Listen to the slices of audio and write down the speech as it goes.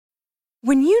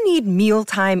When you need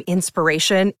mealtime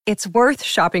inspiration, it's worth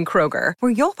shopping Kroger,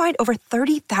 where you'll find over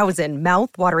 30,000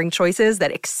 mouth-watering choices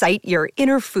that excite your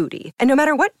inner foodie. And no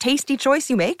matter what tasty choice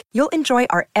you make, you'll enjoy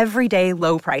our everyday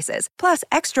low prices, plus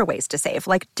extra ways to save,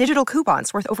 like digital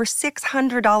coupons worth over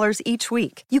 $600 each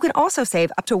week. You can also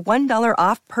save up to $1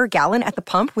 off per gallon at the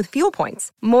pump with fuel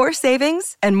points. More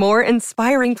savings and more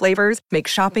inspiring flavors make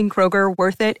shopping Kroger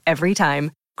worth it every time.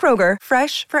 Kroger,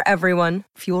 fresh for everyone.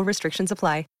 Fuel restrictions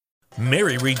apply.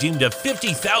 Mary redeemed a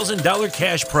 $50,000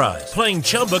 cash prize playing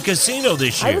Chumba Casino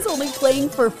this year. I was only playing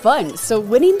for fun, so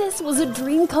winning this was a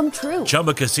dream come true.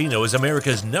 Chumba Casino is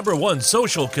America's #1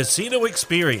 social casino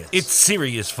experience. It's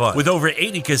serious fun. With over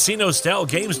 80 casino-style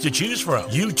games to choose from,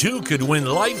 you too could win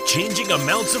life-changing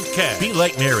amounts of cash. Be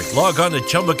like Mary. Log on to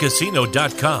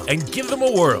ChumbaCasino.com and give them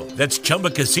a whirl. That's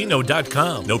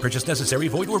ChumbaCasino.com. No purchase necessary.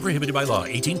 Void where prohibited by law.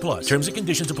 18+. Terms and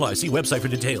conditions apply. See website for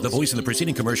details. The voice in the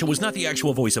preceding commercial was not the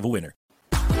actual voice of a winner.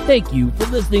 Thank you for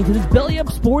listening to this Belly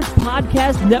Up Sports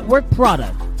Podcast Network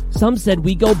product. Some said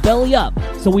we go belly up,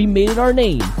 so we made it our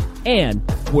name, and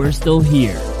we're still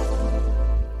here.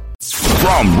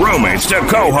 From roommates to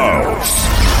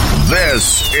co-hosts,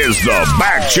 this is The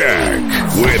Back Check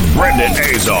with Brendan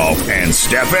Azoff and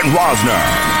Stefan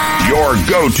Rosner, your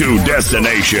go-to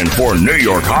destination for New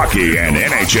York hockey and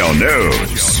NHL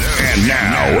news. And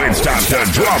now it's time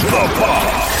to drop the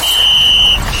puck.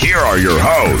 Here are your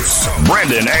hosts,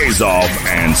 Brendan Azoff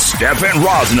and Stefan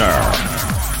Rosner.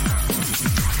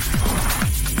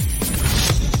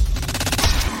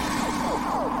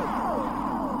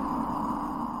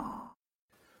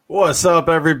 What's up,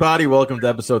 everybody? Welcome to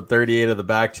episode 38 of The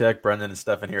Back Check. Brendan and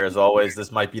Stefan here as always.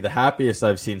 This might be the happiest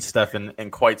I've seen Stefan in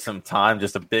quite some time.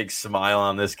 Just a big smile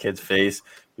on this kid's face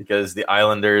because the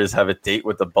Islanders have a date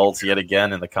with the Bolts yet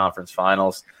again in the conference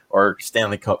finals, or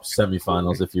Stanley Cup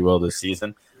semifinals, if you will, this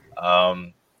season.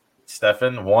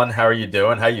 Stefan, one, how are you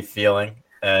doing? How are you feeling?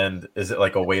 And is it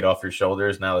like a weight off your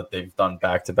shoulders now that they've done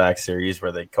back-to-back series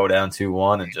where they go down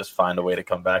 2-1 and just find a way to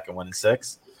come back and win in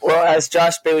 6? Well, as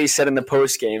Josh Bailey said in the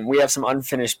postgame, we have some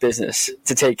unfinished business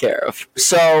to take care of.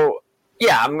 So,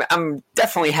 yeah, I'm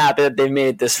definitely happy that they've made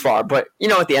it this far. But you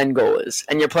know what the end goal is.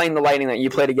 And you're playing the Lightning that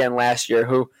you played again last year,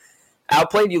 who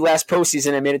outplayed you last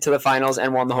postseason and made it to the finals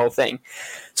and won the whole thing.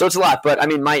 So it's a lot, but I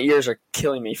mean, my ears are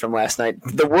killing me from last night.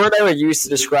 The word I would use to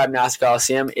describe Nassau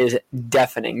Coliseum is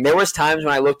deafening. There was times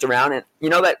when I looked around and you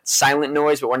know that silent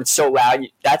noise, but when it's so loud,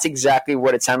 that's exactly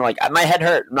what it sounded like. My head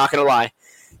hurt, I'm not going to lie.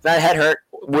 My head hurt.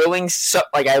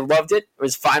 I loved it. It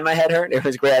was fine my head hurt. It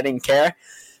was great. I didn't care.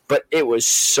 But it was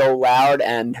so loud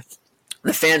and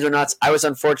the fans were nuts. I was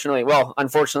unfortunately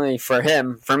for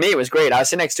him, for me it was great. I was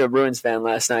sitting next to a Bruins fan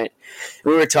last night.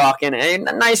 We were talking, and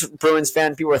a nice Bruins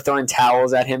fan. People were throwing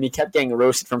towels at him. He kept getting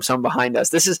roasted from someone behind us.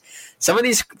 This is some of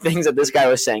these things that this guy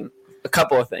was saying. A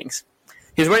couple of things.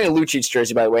 He was wearing a Lucic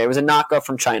jersey, by the way. It was a knockoff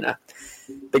from China.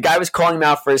 The guy was calling him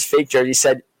out for his fake jersey. He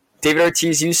said, David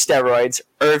Ortiz used steroids.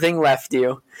 Irving left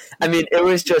you. I mean, it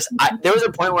was just there was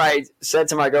a point where I said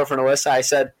to my girlfriend, Alyssa, I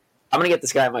said, I'm going to get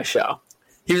this guy on my show.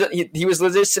 He was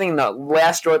legit sitting in the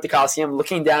last row at the Coliseum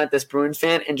looking down at this Bruins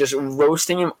fan and just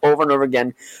roasting him over and over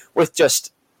again with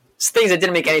just things that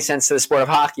didn't make any sense to the sport of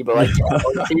hockey, but like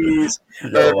Ortiz.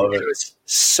 It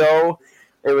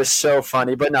was so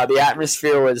funny. But no, the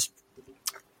atmosphere was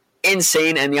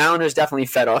insane, and the Islanders definitely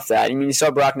fed off that. I mean, you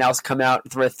saw Brock Nelson come out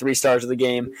for 3 stars of the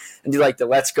game and do like the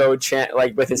 "Let's Go" chant,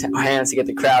 like with his hands to get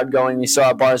the crowd going. You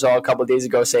saw Barzal a couple of days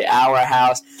ago say "Our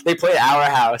House." They played "Our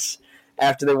House"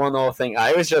 after they won the whole thing.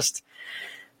 It was just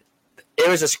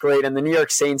great, and the New York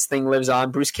Saints thing lives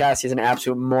on. Bruce Cassidy is an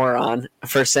absolute moron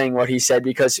for saying what he said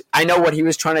because I know what he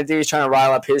was trying to do. He's trying to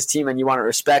rile up his team, and you want to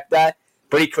respect that.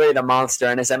 But he created a monster,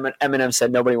 and as Eminem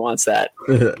said, nobody wants that.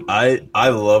 I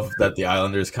love that the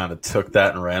Islanders kind of took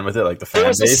that and ran with it, like the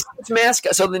fan base.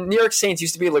 Mascot. So the New York Saints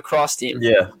used to be a lacrosse team.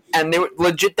 Yeah. And they were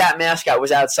legit, that mascot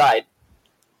was outside.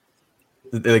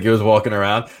 Like it was walking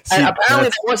around. And apparently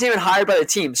that wasn't even hired by the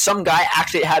team. Some guy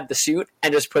actually had the suit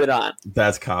and just put it on.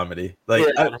 That's comedy.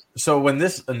 So when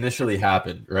this initially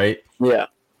happened, right? Yeah.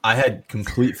 I had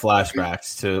complete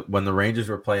flashbacks to when the Rangers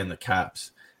were playing the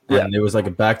Caps. And it was like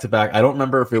a back-to-back. I don't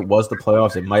remember if it was the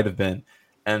playoffs. It might have been.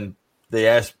 And they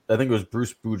asked, I think it was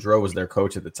Bruce Boudreau was their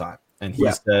coach at the time. And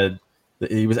he said,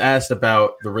 he was asked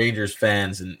about the Rangers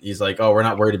fans. And he's like, oh, we're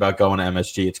not worried about going to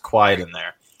MSG. It's quiet in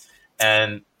there.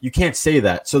 And you can't say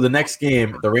that. So the next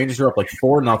game, the Rangers were up like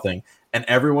 4-0. And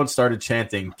everyone started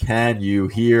chanting, "Can you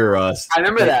hear us?" I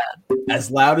remember that. As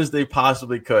loud as they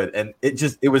possibly could. And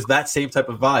it was that same type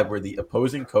of vibe where the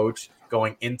opposing coach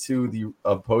going into the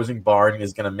opposing barn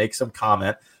is going to make some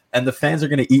comment. and the fans are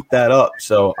going to eat that up.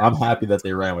 So I'm happy that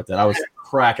they ran with it. I was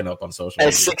cracking up on social media.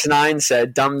 As 6ix9ine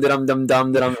said, dum dum dum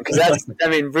dum dum, because that's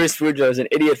Bruce Boudreau is an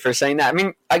idiot for saying that. I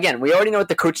mean, again, we already know what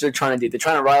the coaches are trying to do. They're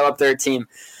trying to rile up their team,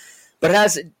 but it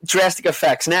has drastic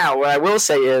effects. Now, what I will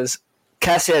say is,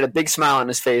 Cassie had a big smile on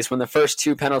his face when the first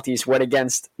 2 penalties went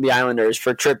against the Islanders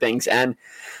for trippings, and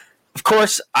of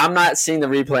course, I'm not seeing the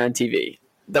replay on TV.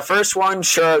 The first one,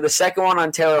 sure. The second one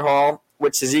on Taylor Hall,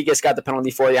 which Zizekas got the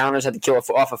penalty for, the Islanders had to kill it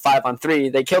off a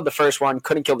 5-on-3. They killed the first one,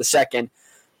 couldn't kill the second.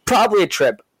 Probably a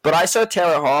trip. But I saw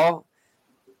Taylor Hall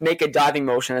make a diving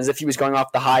motion as if he was going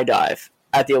off the high dive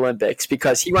at the Olympics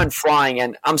because he went flying,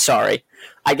 and I'm sorry.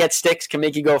 I get sticks can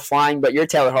make you go flying, but you're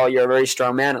Taylor Hall. You're a very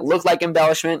strong man. It looked like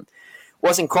embellishment.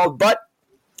 Wasn't called, but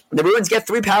the Bruins get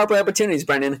 3 power play opportunities,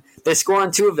 Brendan. They score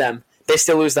on 2 of them. They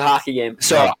still lose the hockey game.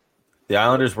 So the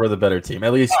Islanders were the better team,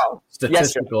 at least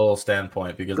statistical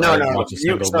standpoint, because I didn't watch a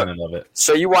single minute of it.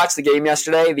 So you watched the game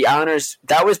yesterday. The Islanders,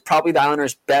 that was probably the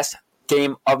Islanders' best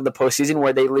game of the postseason,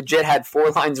 where they legit had 4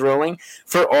 lines rolling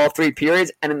for all 3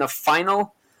 periods. And in the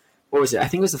final, what was it? I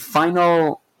think it was the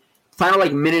final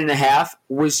like minute and a half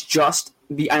was just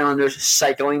the Islanders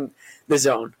cycling the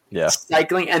zone. Yeah.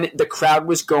 Cycling, and the crowd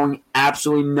was going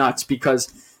absolutely nuts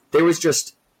because there was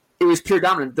just... It was pure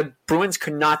dominant. The Bruins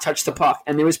could not touch the puck.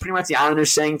 And it was pretty much the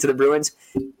Islanders saying to the Bruins,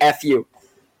 F you.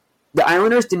 The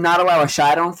Islanders did not allow a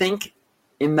shot, I don't think.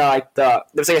 There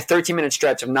was like a 13-minute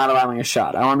stretch of not allowing a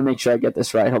shot. I want to make sure I get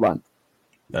this right. Hold on.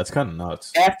 That's kind of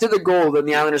nuts. After the goal, then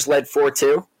the Islanders led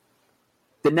 4-2.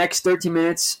 The next 13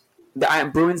 minutes,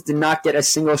 the Bruins did not get a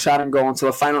single shot on goal until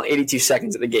the final 82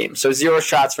 seconds of the game. So 0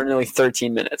 shots for nearly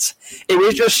 13 minutes. It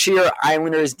was just sheer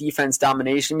Islanders defense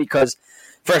domination because...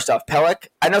 First off, Pelech,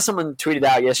 I know someone tweeted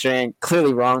out yesterday, and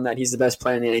clearly wrong, that he's the best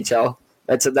player in the NHL.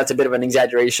 That's a bit of an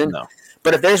exaggeration. No.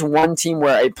 But if there's one team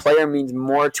where a player means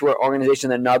more to an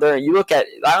organization than another, you look at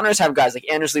 – the Islanders have guys like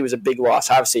Anders Lee was a big loss,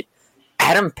 obviously.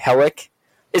 Adam Pelech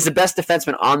is the best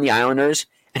defenseman on the Islanders,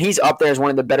 and he's up there as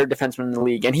one of the better defensemen in the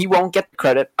league. And he won't get the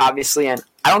credit, obviously, and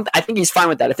I think he's fine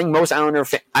with that. I think most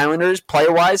Islanders,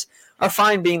 player-wise, are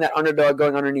fine being that underdog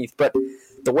going underneath. But –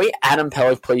 the way Adam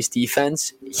Pelech plays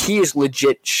defense, he is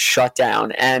legit shut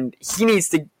down, and he needs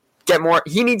to get more.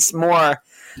 He needs more.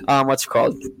 What's it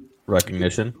called?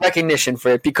 Recognition for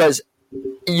it, because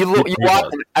you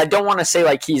watch him. I don't want to say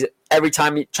like he's every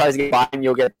time he tries to get by him,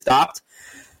 you'll get stopped.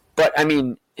 But I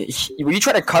mean, when you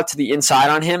try to cut to the inside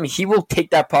on him, he will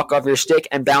take that puck off your stick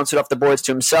and bounce it off the boards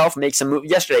to himself. Make some move.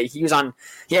 Yesterday, he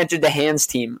entered the hands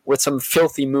team with some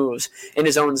filthy moves in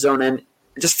his own zone, and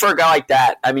just for a guy like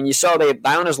that, I mean, you saw the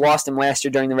Islanders lost him last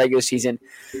year during the regular season.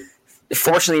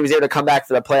 Fortunately, he was able to come back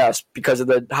for the playoffs because of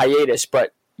the hiatus,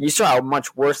 but you saw how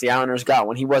much worse the Islanders got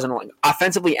when he wasn't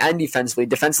offensively and defensively.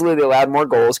 Defensively, they allowed more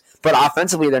goals, but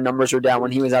offensively, their numbers were down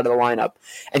when he was out of the lineup.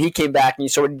 And he came back, and you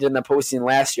saw what he did in the postseason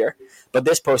last year. But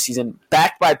this postseason,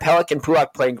 backed by Pelech and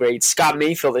Pulock playing great, Scott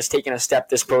Mayfield has taken a step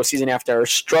this postseason after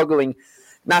struggling,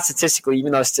 not statistically,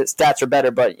 even though stats are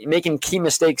better, but making key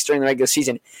mistakes during the regular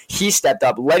season. He stepped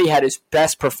up. Leddy had his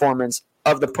best performance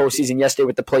of the postseason yesterday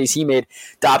with the plays he made.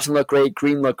 Dobson looked great,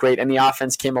 Green looked great, and the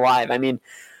offense came alive. I mean,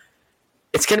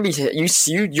 it's going to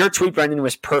be your tweet, Brendan,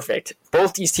 was perfect.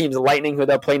 Both these teams, the Lightning, who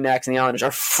they'll play next, and the Islanders,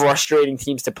 are frustrating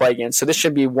teams to play against. So this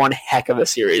should be one heck of a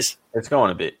series. It's going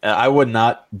to be. I would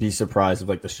not be surprised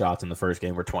if the shots in the first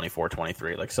game were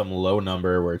 24-23, like some low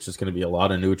number where it's just going to be a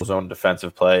lot of neutral zone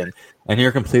defensive play. And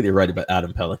you're completely right about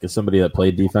Adam Pelech. As somebody that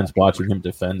played defense, watching him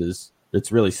defend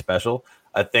it's really special.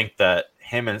 I think that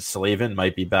him and Slavin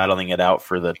might be battling it out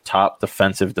for the top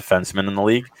defensive defenseman in the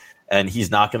league. And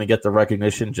he's not going to get the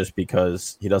recognition just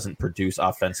because he doesn't produce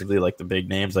offensively like the big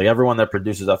names. Like everyone that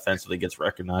produces offensively gets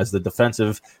recognized. The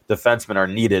defensive defensemen are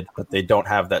needed, but they don't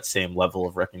have that same level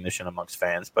of recognition amongst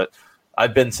fans. But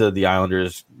I've been to the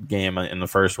Islanders game in the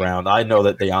first round. I know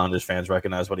that the Islanders fans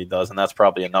recognize what he does, and that's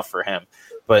probably enough for him.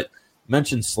 But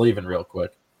mention Slavin real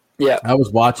quick. Yeah. I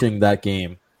was watching that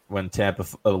game when Tampa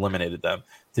eliminated them.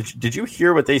 Did you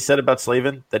hear what they said about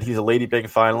Slavin? That he's a Lady Byng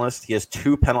finalist. He has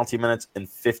 2 penalty minutes in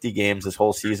 50 games this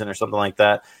whole season or something like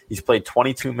that. He's played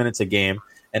 22 minutes a game,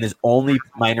 and his only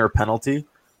minor penalty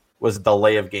was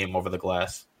delay of game over the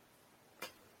glass.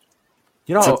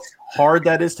 You know how hard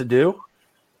that is to do?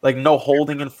 Like no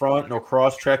holding in front, no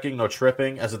cross-checking, no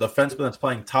tripping. As a defenseman that's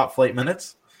playing top flight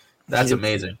minutes, that's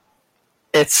amazing.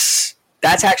 That's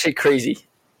actually crazy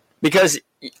because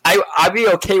I'd be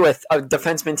okay with a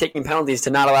defenseman taking penalties to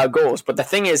not allow goals. But the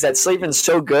thing is that Slavin's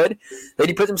so good that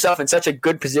he puts himself in such a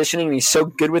good positioning, and he's so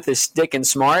good with his stick and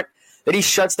smart that he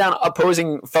shuts down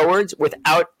opposing forwards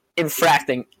without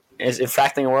infracting. Is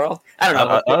infracting a word? I don't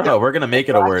know. I don't know. We're going to make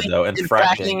it a word, though.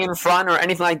 Infracting in front or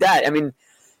anything like that. I mean,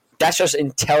 that's just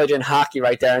intelligent hockey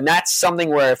right there. And that's something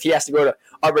where if he has to go to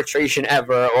arbitration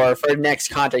ever or for next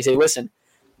contract, say, listen,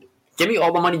 give me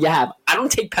all the money you have. I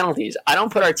don't take penalties. I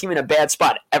don't put our team in a bad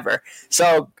spot ever.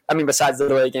 So, I mean, besides the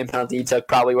delay game penalty he took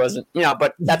probably wasn't,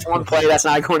 but that's one play that's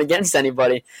not going against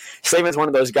anybody. Slavin's one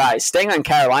of those guys. Staying on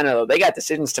Carolina, though, they got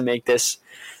decisions to make this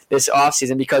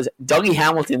offseason because Dougie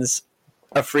Hamilton's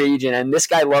a free agent, and this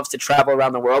guy loves to travel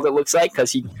around the world, it looks like,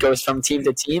 because he goes from team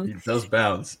to team. He does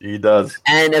bounce. He does.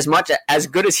 And as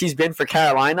good as he's been for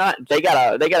Carolina, they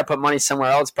gotta put money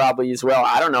somewhere else probably as well.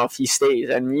 I don't know if he stays.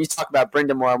 And you talk about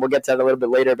Brindamore, and we'll get to that a little bit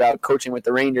later about coaching with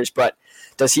the Rangers, but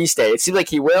does he stay? It seems like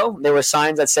he will. There were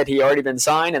signs that said he already been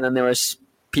signed, and then there was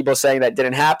people saying that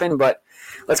didn't happen. But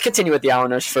let's continue with the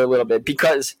Islanders for a little bit,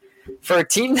 because for a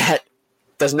team that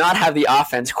does not have the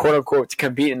offense, quote unquote, to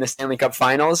compete in the Stanley Cup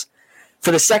Finals, for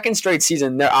the second straight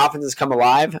season, their offense has come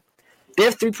alive. They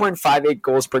have 3.58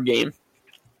 goals per game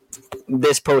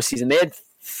this postseason. They had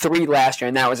 3 last year,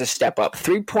 and that was a step up.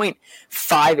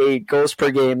 3.58 goals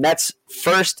per game. That's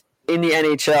first in the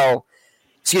NHL.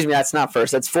 Excuse me, that's not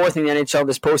first. That's fourth in the NHL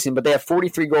this postseason, but they have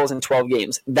 43 goals in 12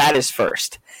 games. That is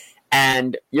first.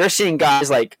 And you're seeing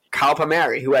guys like Kyle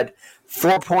Palmieri, who had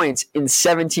 4 points in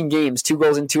 17 games, 2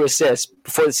 goals and 2 assists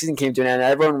before the season came to an end.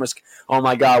 Everyone was, oh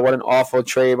my God, what an awful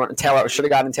trade. Taylor should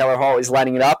have gotten Taylor Hall. He's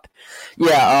lighting it up.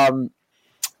 Yeah,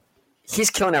 he's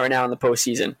killing it right now in the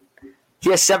postseason. He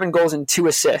has 7 goals and 2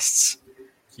 assists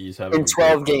in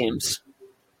 12 games. Do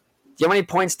you know how many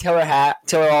points Taylor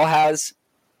Hall has?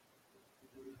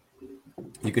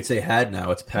 You could say had now.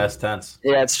 It's past tense.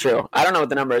 Yeah, it's true. I don't know what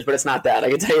the number is, but it's not that. I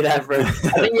can tell you that for. I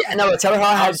think Taylor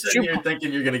Hall has 2. You're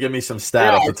thinking you're going to give me some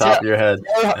stat off the top of your head.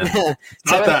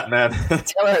 It's not that, man.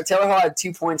 Taylor Hall had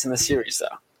 2 points in the series,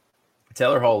 though.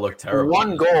 Taylor Hall looked terrible.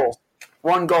 1 goal.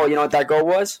 1 goal. You know what that goal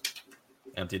was?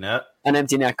 Empty net. An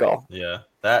empty net goal. Yeah.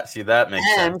 That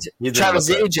makes sense. And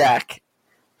Travis Zajac.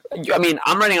 I mean,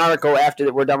 I'm writing an article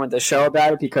after we're done with the show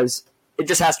about it because it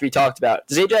just has to be talked about.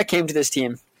 Zajac came to this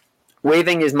team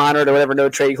waiving his moderate or whatever no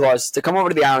trade clause to come over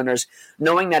to the Islanders,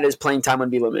 knowing that his playing time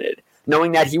would be limited,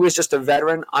 knowing that he was just a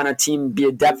veteran on a team, be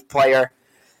a depth player,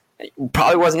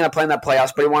 probably wasn't going to play in that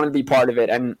playoffs, but he wanted to be part of it.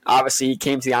 And obviously he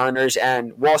came to the Islanders,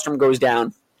 and Wallstrom goes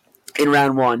down in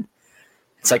round 1.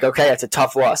 It's like, okay, that's a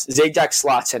tough loss. Zajac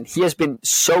slots in. He has been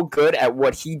so good at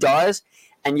what he does,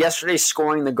 and yesterday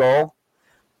scoring the goal,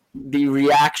 the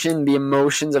reaction, the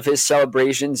emotions of his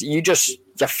celebrations, you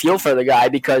feel for the guy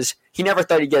because he never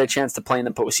thought he'd get a chance to play in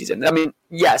the postseason. I mean,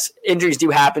 yes, injuries do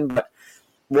happen, but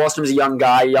Wallstrom's a young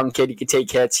guy, a young kid. He could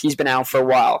take hits. He's been out for a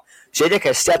while. Zajac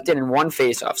has stepped in and won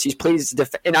faceoffs. He's played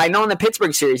and I know in the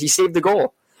Pittsburgh series, he saved the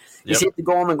goal. He saved the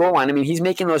goal on the goal line. I mean, he's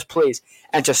making those plays.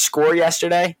 And to score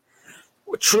yesterday,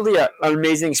 truly an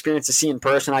amazing experience to see in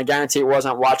person. I guarantee it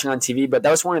wasn't watching on TV, but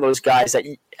that was one of those guys that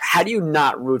how do you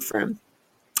not root for him?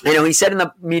 You know, he said in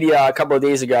the media a couple of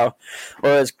days ago,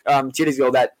 or it was 2 days ago,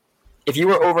 that if you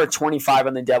were over 25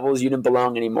 on the Devils, you didn't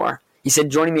belong anymore. He said,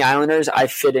 joining the Islanders, I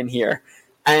fit in here.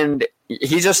 And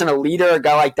he's just a leader, a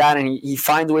guy like that, and he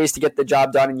finds ways to get the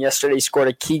job done. And yesterday he scored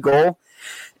a key goal.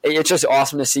 It's just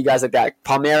awesome to see guys like that.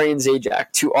 Palmieri and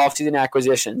Zajac, 2 offseason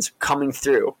acquisitions coming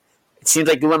through. It seems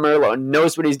like Lamurlo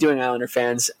knows what he's doing, Islander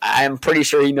fans. I'm pretty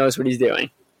sure he knows what he's doing.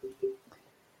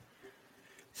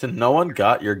 So no one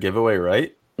got your giveaway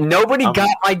right? Nobody got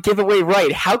my giveaway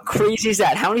right. How crazy is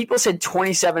that? How many people said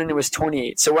 27 and it was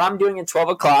 28? So what I'm doing at 12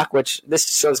 o'clock, which this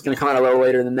show is going to come out a little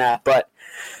later than that. But,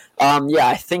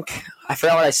 I think I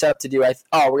forgot what I set up to do. We're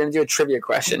going to do a trivia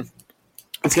question.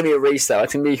 It's going to be a race, though.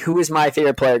 It's going to be who is my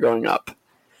favorite player growing up.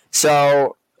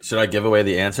 So should I give away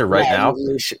the answer now?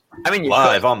 You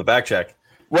live on the back check.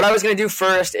 What I was going to do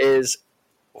first is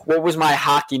what was my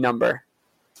hockey number?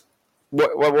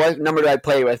 What number do I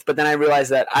play with? But then I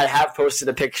realized that I have posted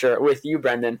a picture with you,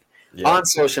 Brendan, on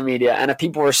social media. And if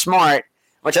people were smart,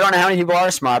 which I don't know how many people are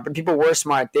smart, but people were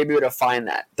smart, they'd be able to find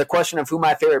that. The question of who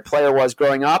my favorite player was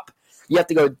growing up, you have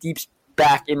to go deep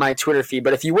back in my Twitter feed.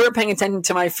 But if you were paying attention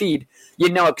to my feed,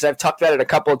 you'd know it because I've talked about it a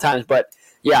couple of times. But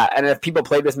yeah, and if people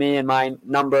played with me and my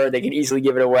number, they could easily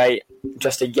give it away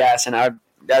just a guess, and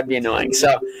that'd be annoying.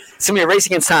 So it's going to be a race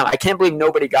against time. I can't believe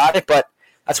nobody got it, but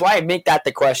that's why I make that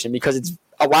the question, because it's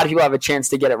a lot of people have a chance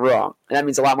to get it wrong. And that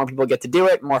means a lot more people get to do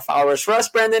it, more followers for us,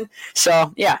 Brendan.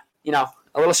 So, yeah,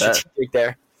 a little strategic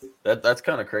there. That's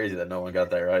kind of crazy that no one got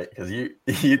that right, because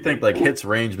you think like hits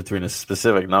range between a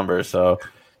specific number. So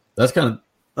that's kind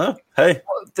of hey.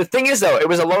 The thing is, though, it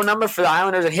was a low number for the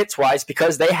Islanders in hits-wise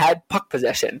because they had puck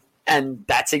possession. And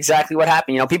that's exactly what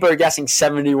happened. People are guessing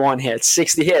 71 hits,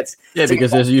 60 hits. Yeah,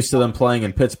 because they're used to them playing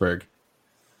in Pittsburgh.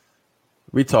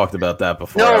 We talked about that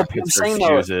before. No, Pittsburgh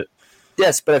skews it.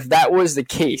 Yes, but if that was the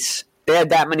case, they had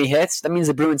that many hits, that means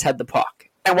the Bruins had the puck.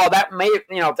 And while that may,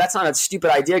 that's not a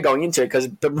stupid idea going into it because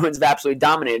the Bruins have absolutely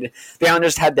dominated, the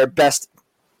Islanders had their best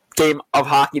game of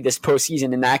hockey this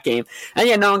postseason in that game. And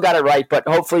yeah, no one got it right, but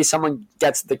hopefully someone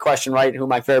gets the question right who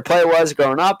my favorite player was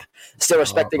growing up. Still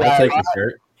respect the guy. I'll take the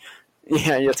shirt.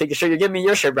 Yeah, you'll take your shirt. You give me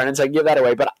your shirt, Brendan, so I can give that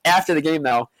away. But after the game,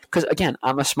 though, because again,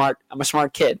 I'm a smart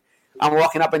kid. I'm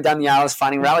walking up and down the aisles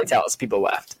finding rally towels people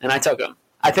left, and I took them.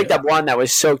 I picked up one that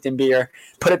was soaked in beer,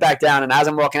 put it back down, and as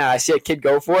I'm walking out, I see a kid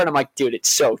go for it. I'm like, dude, it's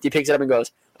soaked. He picks it up and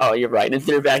goes, oh, you're right, and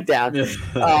threw it back down.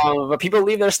 But people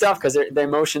leave their stuff because their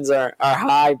emotions are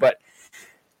high, but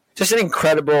just an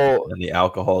incredible... And the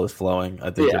alcohol is flowing. I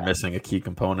think they're missing a key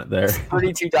component there.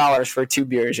 $32 for 2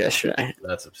 beers yesterday.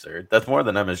 That's absurd. That's more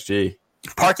than MSG.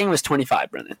 Parking was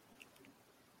 $25, Brendan.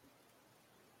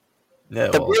 Yeah,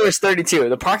 the beer was $32.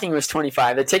 The parking was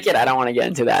 $25. The ticket, I don't want to get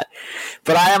into that.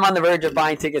 But I am on the verge of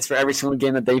buying tickets for every single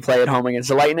game that they play at home against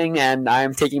the Lightning, and I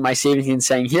am taking my savings and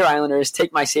saying, here, Islanders,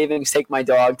 take my savings, take my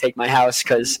dog, take my house,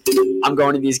 because I'm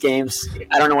going to these games.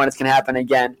 I don't know when it's going to happen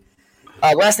again.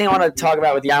 Last thing I want to talk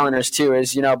about with the Islanders, too,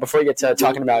 is, before we get to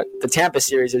talking about the Tampa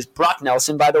series, is Brock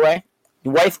Nelson, by the way.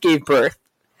 His wife gave birth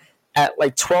at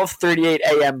like 12:38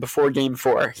 a.m. before Game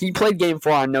 4. He played Game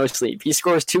 4 on no sleep. He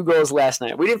scores 2 goals last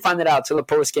night. We didn't find it out till the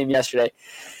post game yesterday.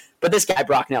 But this guy,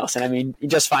 Brock Nelson, I mean, he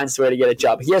just finds the way to get a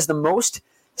job. He has the most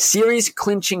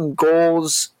series-clinching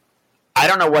goals. I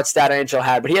don't know what stat NHL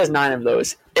had, but he has 9 of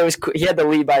those. He had the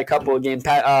lead by a couple of games.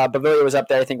 Bavaria was up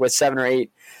there, I think, with 7 or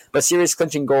 8. But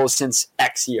series-clinching goals since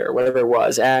X year, whatever it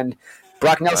was. And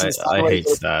Brock Nelson's... I hate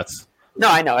stats. No,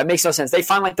 I know. It makes no sense. They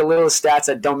find like the little stats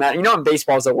that don't matter. In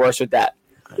baseball is the worst with that.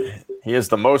 He has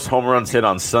the most home runs hit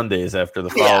on Sundays after the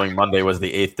following Monday was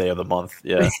the 8th day of the month.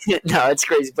 Yeah. No, it's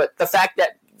crazy. But the fact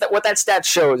that what that stat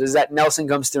shows is that Nelson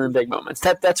comes through in big moments.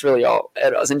 That's really all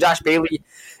it is. And Josh Bailey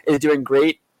is doing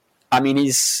great. I mean,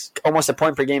 he's almost a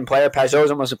point per game player. Pajot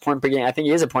is almost a point per game. I think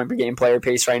he is a point per game player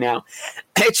pace right now.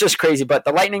 It's just crazy. But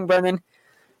the Lightning, Brendan,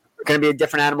 are going to be a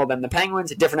different animal than the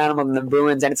Penguins, a different animal than the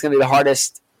Bruins, and it's going to be the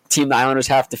hardest team the Islanders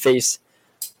have to face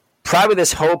probably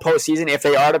this whole postseason. If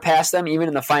they are to pass them, even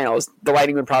in the finals, the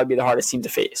Lightning would probably be the hardest team to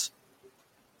face.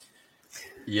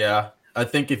 Yeah, I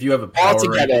think if you have a power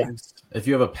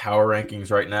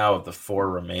rankings right now of the 4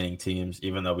 remaining teams,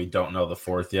 even though we don't know the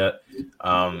 4th yet,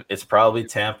 it's probably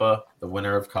Tampa, the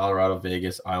winner of Colorado,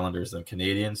 Vegas, Islanders, and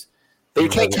Canadians. But you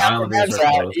can't count the Revs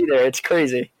out either. It's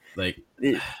crazy.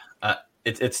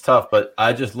 It's tough, but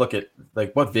I just look at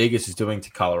what Vegas is doing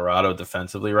to Colorado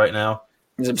defensively right now.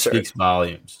 It's absurd. Speaks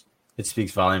volumes. It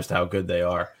speaks volumes to how good they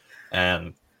are.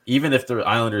 And even if the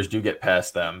Islanders do get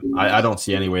past them, I don't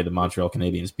see any way the Montreal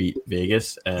Canadiens beat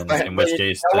Vegas, and in which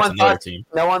case that's another team.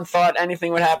 No one thought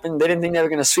anything would happen. They didn't think they were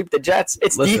going to sweep the Jets.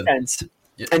 It's defense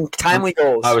and timely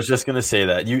goals. I was just going to say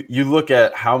that. You look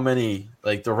at how many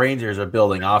the Rangers are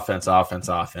building offense,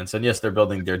 and yes, they're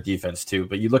building their defense too.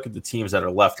 But you look at the teams that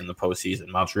are left in the postseason.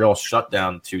 Montreal shut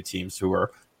down 2 teams who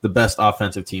are the best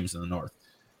offensive teams in the North.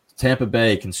 Tampa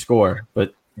Bay can score,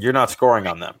 but you're not scoring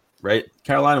on them, right?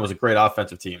 Carolina was a great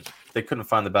offensive team. They couldn't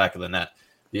find the back of the net.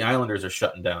 The Islanders are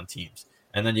shutting down teams,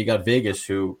 and then you got Vegas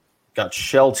who got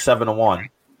shelled 7-1,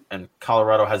 and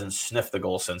Colorado hasn't sniffed the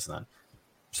goal since then.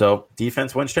 So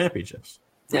defense wins championships,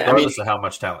 regardless of how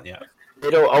much talent you have.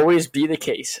 It'll always be the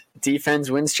case. Defense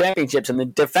wins championships, and the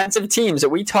defensive teams that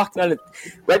we talked about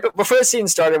right before the season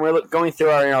started, we're going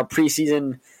through our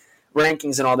preseason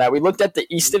rankings and all that. We looked at the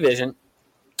East Division.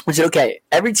 We said, okay,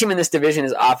 every team in this division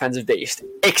is offensive based,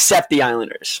 except the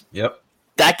Islanders. Yep.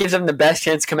 That gives them the best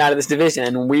chance to come out of this division,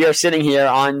 and we are sitting here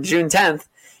on June 10th,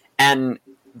 and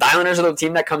the Islanders are the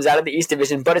team that comes out of the East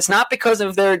Division, but it's not because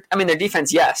of their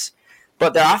defense, yes.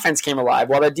 But their offense came alive.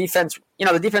 While their defense,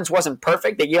 the defense wasn't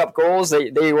perfect. They gave up goals.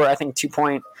 They were, I think,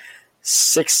 2.6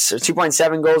 or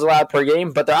 2.7 goals allowed per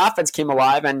game. But their offense came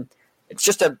alive, and it's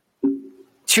just a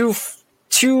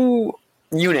two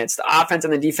units. The offense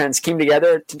and the defense came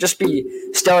together to just be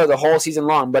stellar the whole season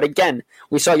long. But again,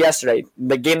 we saw yesterday,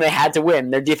 the game they had to win,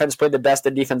 their defense played the best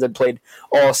the defense had played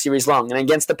all series long. And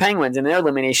against the Penguins in their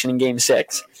elimination in Game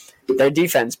 6, their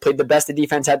defense played the best the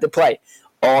defense had to play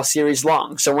all series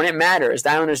long. So when it matters,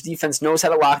 the Islanders' defense knows how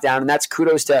to lock down, and that's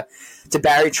kudos to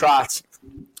Barry Trotz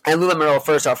and Lou Lamoriello,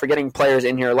 first off, for getting players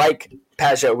in here like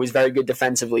Pajot, who's very good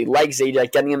defensively, like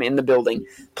Zajac, getting him in the building.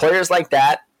 Players like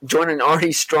that join an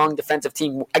already strong defensive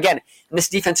team. Again, this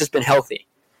defense has been healthy.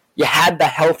 You had the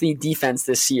healthy defense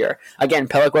this year. Again,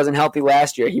 Pelech wasn't healthy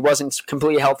last year. He wasn't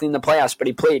completely healthy in the playoffs, but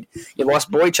he played. You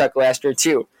lost Boychuk last year,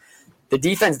 too. The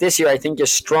defense this year, I think,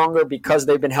 is stronger because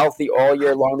they've been healthy all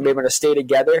year long. They've been able to stay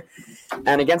together.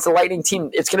 And against the Lightning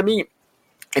team, it's going to be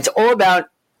It's all about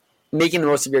making the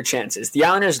most of your chances. The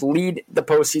Islanders lead the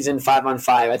postseason 5-on-5.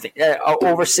 I think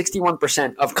over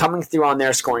 61% of coming through on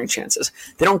their scoring chances.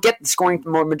 They don't get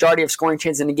the majority of scoring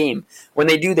chances in a game. When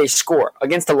they do, they score.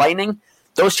 Against the Lightning,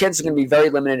 those chances are going to be very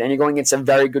limited, and you're going against a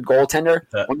very good goaltender.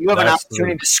 When you have an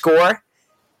opportunity to score,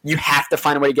 you have to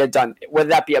find a way to get it done.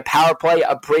 Whether that be a power play,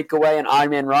 a breakaway, an odd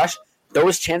man rush,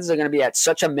 those chances are going to be at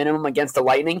such a minimum against the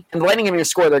Lightning. And the Lightning are going to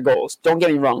score their goals. Don't get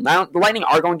me wrong. Now, the Lightning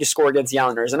are going to score against the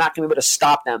Islanders. They're not going to be able to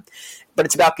stop them. But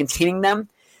it's about containing them,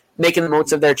 making the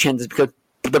most of their chances. Because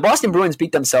the Boston Bruins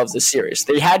beat themselves this series.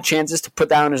 They had chances to put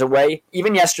the Islanders away.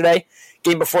 Even yesterday,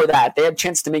 game before that, they had a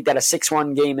chance to make that a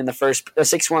 6-1 game in the first, a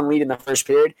 6-1 lead in the first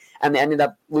period, and they ended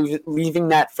up leaving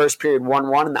that first period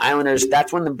 1-1. And the Islanders,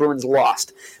 that's when the Bruins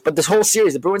lost. But this whole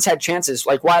series, the Bruins had chances,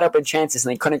 like wide open chances,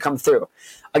 and they couldn't come through.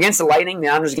 Against the Lightning, the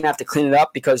Islanders are going to have to clean it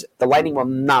up because the Lightning will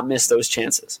not miss those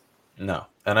chances. No,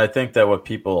 and I think that what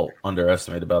people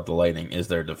underestimate about the Lightning is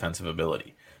their defensive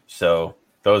ability. So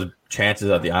those chances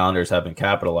that the Islanders have been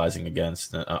capitalizing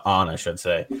against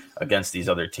these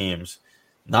other teams,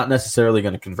 not necessarily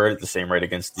going to convert at the same rate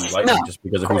against the Lightning just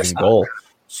because of who's in goal.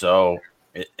 So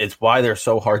it's why they're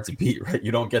so hard to beat, right?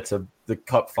 You don't get to the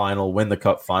cup final, win the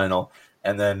cup final,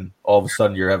 and then all of a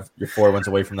sudden you're 4 wins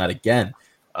away from that again.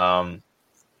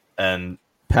 And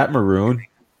Pat Maroon,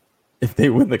 if they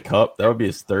win the cup, that would be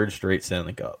his third straight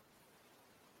Stanley Cup.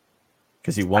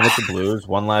 Because he won with the Blues,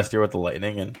 won last year with the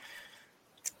Lightning,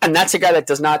 and that's a guy that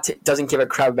doesn't give a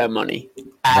crap about money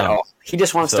at all. He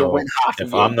just wants to win hockey.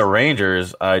 If I'm the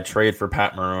Rangers, I trade for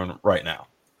Pat Maroon right now.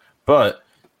 But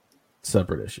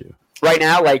separate issue. Right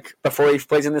now, like before he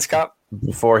plays in this cup?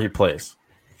 Before he plays.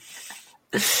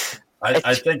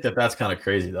 I think that's kind of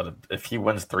crazy that if he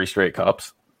wins 3 straight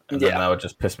cups, and then that would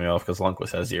just piss me off because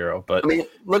Lundqvist has 0. But I mean,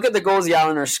 look at the goals the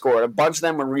Islanders scored. A bunch of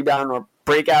them were rebound or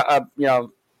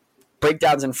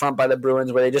breakdowns in front by the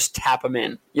Bruins where they just tap them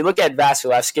in. You look at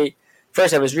Vasilevsky.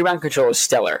 First off, his rebound control is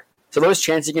stellar. So those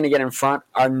chances you're going to get in front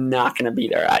are not going to be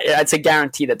there. It's a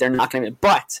guarantee that they're not going to be.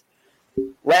 But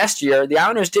last year, the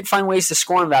Islanders did find ways to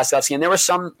score on Vasilevsky, and there were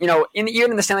some,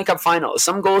 even in the Stanley Cup Finals,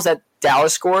 some goals that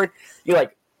Dallas scored, you're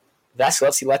like,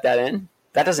 Vasilevsky let that in?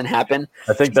 That doesn't happen.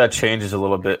 I think that changes a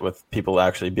little bit with people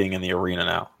actually being in the arena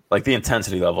now. Like the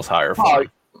intensity level's higher for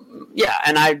him. Yeah,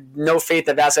 and I have no faith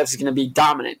that Vasilevsky is going to be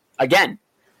dominant. Again,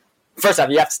 first off,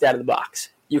 you have to stay out of the box.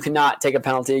 You cannot take a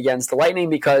penalty against the Lightning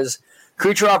because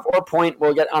Kucherov or Point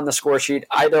will get on the score sheet,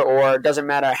 either or. Doesn't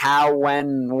matter how,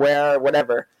 when, where,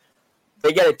 whatever.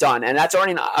 They get it done. And that's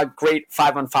already a great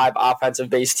 5-on-5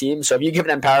 offensive-based team. So if you give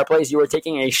them power plays, you are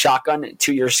taking a shotgun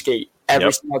to your skate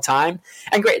every single time.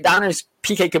 And great, Donner's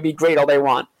PK could be great all they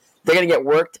want. They're going to get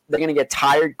worked. They're going to get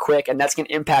tired quick, and that's going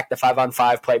to impact the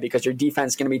 5-on-5 play because your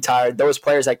defense is going to be tired. Those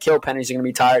players that kill penalties are going to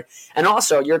be tired. And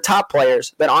also, your top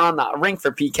players that are on the rink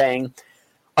for PKing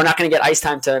are not going to get ice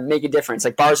time to make a difference.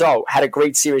 Like Barzal had a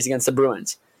great series against the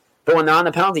Bruins. But when they're on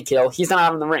the penalty kill, he's not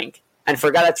out on the rink. And for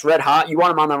a guy that's red hot, you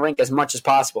want him on the rink as much as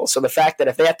possible. So the fact that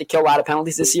if they have to kill a lot of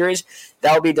penalties this series,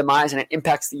 that will be demise, and it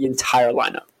impacts the entire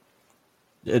lineup.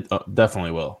 It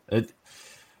definitely will.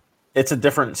 It's a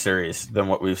different series than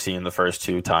what we've seen the first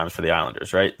 2 times for the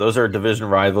Islanders, right? Those are division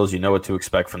rivals. You know what to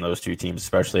expect from those 2 teams,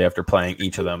 especially after playing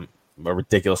each of them a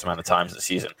ridiculous amount of times this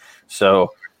season. So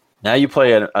now you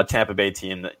play a Tampa Bay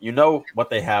team that you know what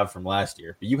they have from last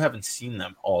year, but you haven't seen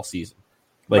them all season.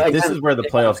 Like this is where the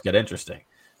playoffs get interesting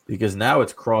because now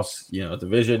it's cross,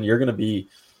 division. You're going to be.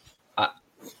 I'm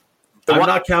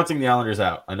not counting the Islanders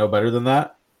out. I know better than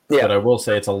that, but I will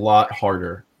say it's a lot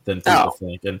harder than people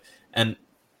think. And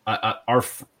our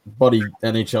buddy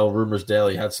NHL Rumors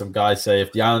Daily had some guy say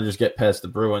if the Islanders get past the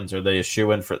Bruins, are they a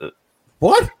shoe-in for the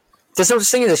what? There's no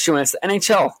such thing as a shoe-in. It's the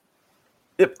NHL.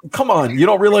 Come on, you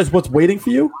don't realize what's waiting for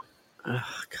you?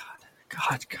 Oh,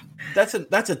 God.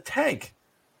 That's a tank.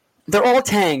 They're all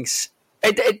tanks.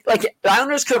 Like the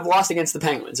Islanders could have lost against the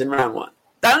Penguins in round 1.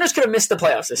 The Islanders could have missed the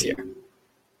playoffs this year.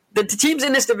 The teams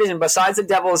in this division, besides the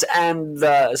Devils and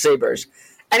the Sabres,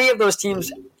 any of those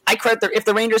teams, I credit if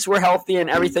the Rangers were healthy and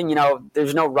everything,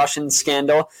 there's no Russian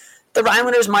scandal, the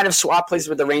Islanders might have swapped places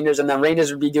with the Rangers, and the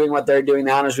Rangers would be doing what they're doing.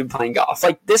 The Islanders would be playing golf.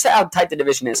 Like, this is how tight the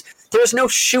division is. There's no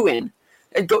shoe-in.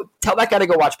 Tell that guy to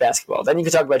go watch basketball. Then you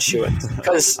can talk about shoe-ins.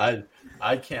 Because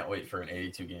I can't wait for an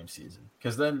 82-game season.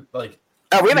 Because then, like,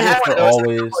 we haven't had one of those in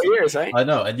a couple of years, right? I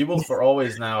know, and you will for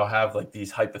always now have like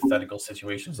these hypothetical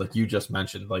situations, like you just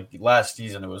mentioned. Like last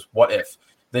season, it was what if.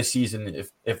 This season,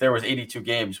 if there was 82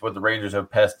 games, would the Rangers have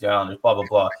passed the Islanders? Blah blah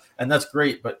blah, and that's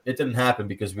great, but it didn't happen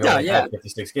because we only had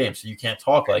 56 games, so you can't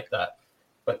talk like that.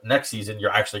 But next season,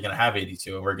 you're actually going to have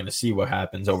 82, and we're going to see what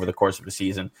happens over the course of the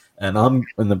season. And I'm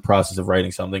in the process of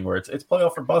writing something where it's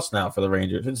playoff or bust now for the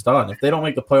Rangers. It's done. If they don't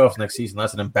make the playoffs next season,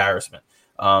 that's an embarrassment.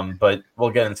 But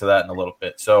we'll get into that in a little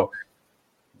bit. So,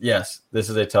 yes, this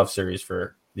is a tough series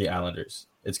for the Islanders.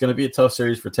 It's going to be a tough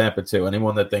series for Tampa, too.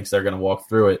 Anyone that thinks they're going to walk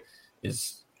through it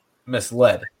is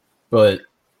misled. But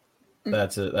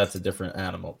that's a different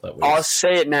animal. I'll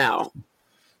say it now.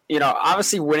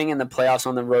 Obviously winning in the playoffs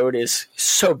on the road is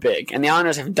so big, and the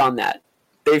Islanders have done that.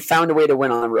 They've found a way to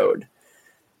win on the road.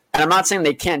 And I'm not saying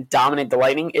they can't dominate the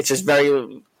Lightning. It's just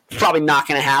probably not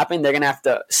going to happen. They're going to have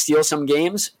to steal some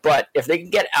games. But if they can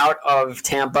get out of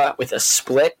Tampa with a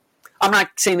split, I'm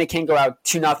not saying they can't go out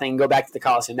 2-0 and go back to the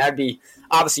Coliseum. That would be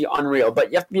obviously unreal,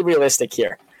 but you have to be realistic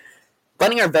here.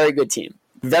 Lightning are a very good team.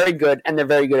 Very good, and they're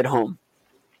very good at home.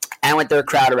 And with their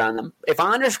crowd around them. If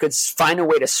Islanders could find a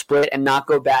way to split and not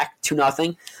go back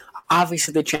 2-0,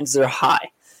 obviously the chances are high.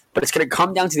 But it's going to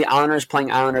come down to the Islanders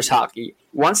playing Islanders hockey.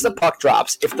 Once the puck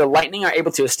drops, if the Lightning are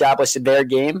able to establish their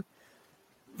game,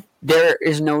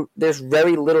 there's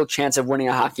very little chance of winning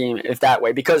a hockey game if that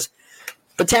way.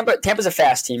 But Tampa's a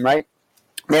fast team, right?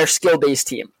 They're a skill-based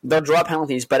team. They'll draw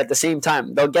penalties, but at the same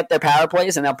time, they'll get their power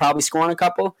plays and they'll probably score on a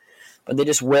couple, but they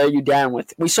just wear you down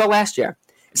with. We saw last year.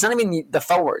 It's not even the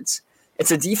forwards. It's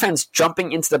a defense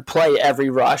jumping into the play every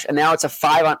rush, and now it's a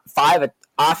 5-on-5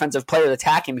 offensive player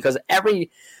attacking because every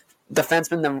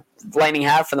defenseman the Lightning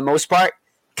have, for the most part,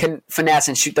 can finesse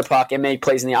and shoot the puck and make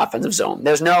plays in the offensive zone.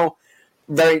 There's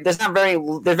very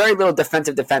little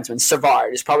defensive defensemen.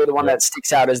 Savard is probably the one that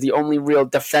sticks out as the only real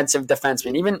defensive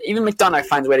defenseman. Even McDonough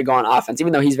finds a way to go on offense,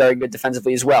 even though he's very good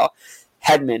defensively as well.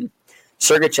 Hedman,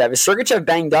 Sergachev. Is Sergachev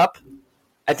banged up?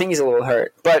 I think he's a little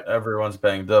hurt, but everyone's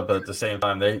banged up. But at the same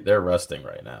time, they're resting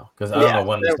right now because I don't know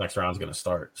when this next round's going to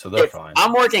start. So they're fine.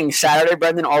 I'm working Saturday,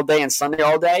 Brendan, all day, and Sunday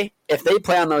all day. If they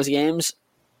play on those games,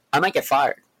 I might get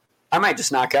fired. I might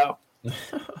just not go.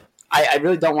 I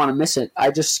really don't want to miss it.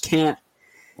 I just can't.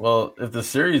 Well, if the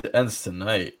series ends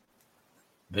tonight,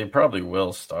 they probably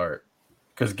will start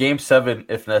because Game 7,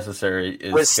 if necessary,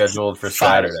 is scheduled for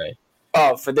Saturday.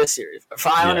 Oh, for this series. For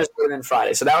Islanders would have been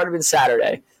Friday, so that would have been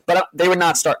Saturday. But they would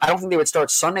not start. I don't think they would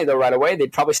start Sunday, though, right away.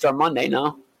 They'd probably start Monday,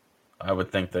 no? I would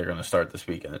think they're going to start this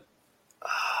weekend.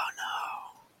 Oh,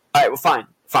 no. All right, well,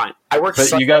 fine. I work But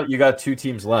Sunday. you got 2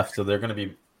 teams left, so they're going to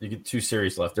be – you get 2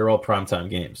 series left. They're all primetime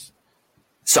games.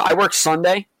 So I work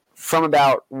Sunday from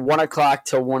about 1 o'clock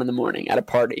till 1 in the morning at a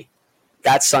party.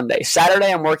 That's Sunday.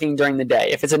 Saturday, I'm working during the day.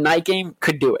 If it's a night game,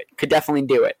 could do it. Could definitely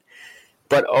do it.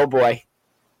 But, oh, boy.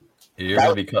 You're going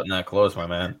to be cutting that close, my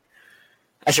man.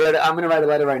 I'm going to write a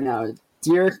letter right now.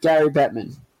 Dear Gary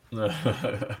Bettman.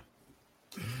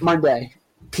 Monday,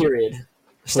 period.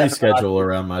 Please schedule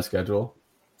around my schedule.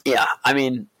 Yeah, I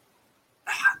mean,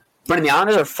 the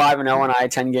Islanders are 5-0 in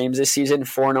I-10 games this season,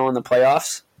 4-0 in the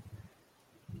playoffs.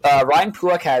 Ryan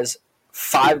Pulock has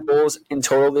 5 goals in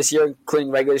total this year,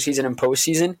 including regular season and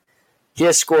postseason. He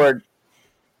has scored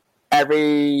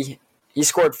He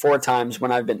scored 4 times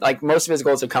when I've been – like, most of his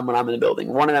goals have come when I'm in the building.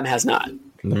 One of them has not.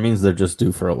 That means they're just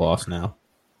due for a loss now.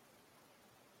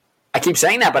 I keep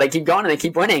saying that, but I keep going and they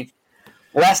keep winning.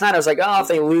 Last night I was like, if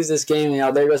they lose this game,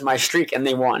 there goes my streak, and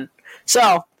they won.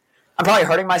 So I'm probably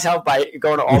hurting myself by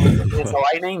going to all the against the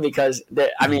Lightning because,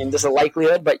 there's a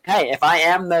likelihood. But, hey, if I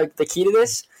am the key to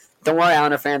this, don't worry,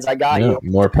 Islander fans, I got you.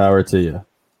 More power to you.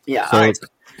 Yeah, so all right.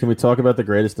 Can we talk about the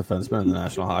greatest defenseman in the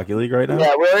National Hockey League right now?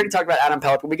 Yeah, we already talked about Adam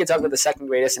Pelech, but we could talk about the second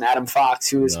greatest and Adam Fox,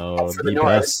 who is up for the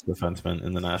Norris. Best defenseman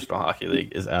in the National Hockey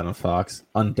League is Adam Fox,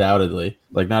 undoubtedly.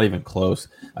 Like, not even close.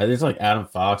 There's like Adam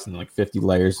Fox and like 50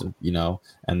 layers,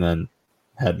 and then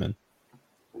Hedman.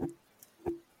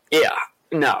 Yeah,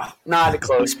 no, not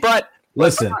close. But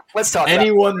listen, let's talk.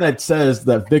 Anyone that says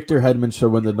that Victor Hedman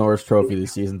should win the Norris Trophy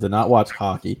this season did not watch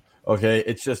hockey. Okay,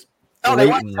 it's just. They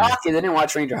watched hockey. They didn't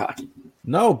watch Ranger hockey.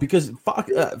 No, because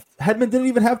Hedman didn't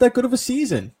even have that good of a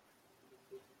season.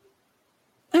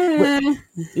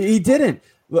 He didn't.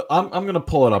 Look, I'm going to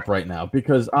pull it up right now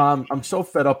because I'm so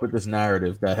fed up with this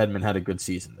narrative that Hedman had a good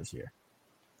season this year.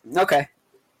 Okay.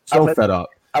 So fed up.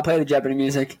 I'll play the Jeopardy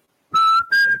music.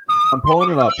 I'm pulling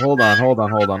it up. Hold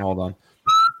on.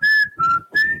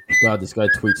 God, this guy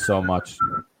tweets so much.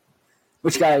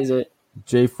 Which guy is it?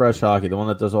 Jay Fresh Hockey, the one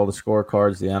that does all the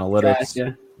scorecards, the analytics.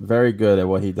 Gotcha. Very good at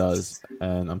what he does.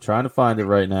 And I'm trying to find it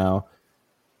right now.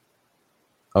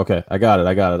 Okay, I got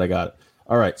it.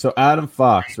 All right, so Adam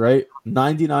Fox, right?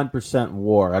 99%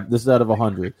 WAR. This is out of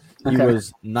 100. He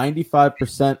was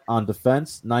 95% on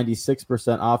defense,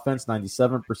 96% offense,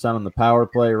 97% on the power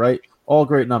play, right? All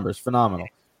great numbers. Phenomenal.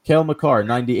 Cale Makar,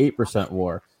 98%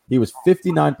 WAR. He was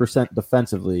 59%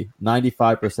 defensively,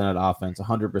 95% at offense,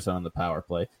 100% on the power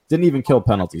play. Didn't even kill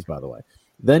penalties, by the way.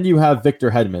 Then you have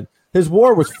Victor Hedman. His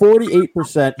WAR was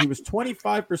 48%. He was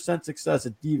 25% success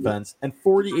at defense and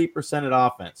 48% at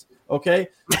offense. Okay?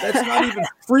 That's not even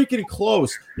freaking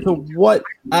close to what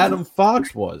Adam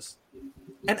Fox was.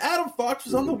 And Adam Fox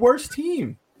was on the worst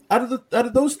team out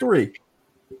of those three.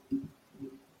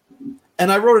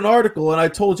 And I wrote an article, and I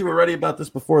told you already about this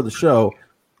before the show.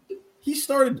 He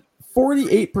started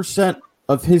 48%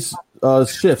 of his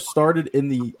shifts started in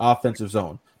the offensive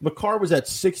zone. McCarr was at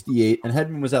 68, and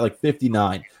Hedman was at like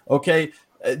 59. Okay,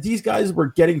 these guys were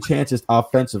getting chances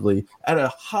offensively at a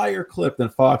higher clip than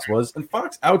Fox was, and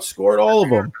Fox outscored all of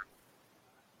them.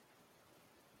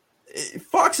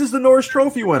 Fox is the Norris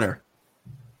Trophy winner.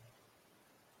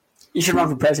 You should run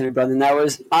for president, brother. And that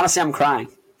was, honestly, I'm crying.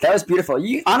 That was beautiful.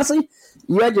 You had you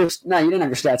didn't have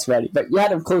your stats ready, but you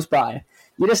had them close by.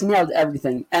 You just nailed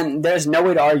everything, and there's no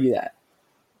way to argue that.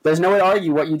 There's no way to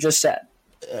argue what you just said.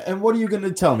 And what are you going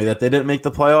to tell me, that they didn't make the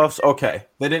playoffs? Okay,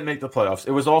 they didn't make the playoffs.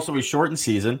 It was also a shortened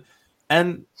season,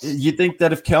 and you think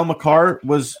that if Cale Makar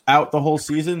was out the whole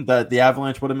season, that the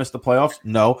Avalanche would have missed the playoffs?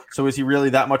 No. So is he really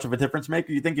that much of a difference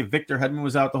maker? You think if Victor Hedman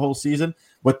was out the whole season,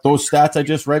 with those stats I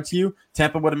just read to you,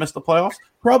 Tampa would have missed the playoffs?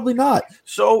 Probably not.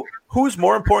 So who's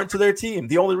more important to their team?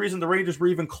 The only reason the Rangers were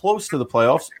even close to the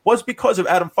playoffs was because of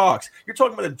Adam Fox. You're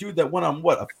talking about a dude that went on,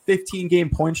 a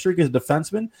 15-game point streak as a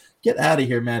defenseman? Get out of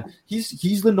here, man.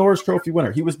 He's the Norris Trophy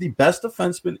winner. He was the best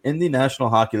defenseman in the National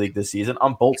Hockey League this season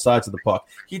on both sides of the puck.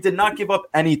 He did not give up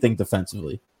anything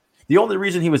defensively. The only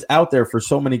reason he was out there for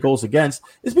so many goals against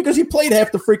is because he played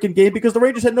half the freaking game because the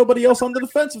Rangers had nobody else on the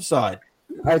defensive side.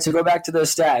 All right, so go back to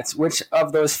those stats. Which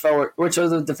of the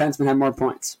defensemen had more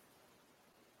points?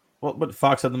 Well, but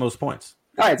Fox had the most points.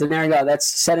 All right, so there you go. That's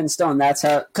set in stone. That's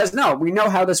how. Because we know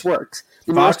how this works.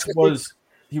 He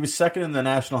was second in the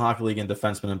National Hockey League in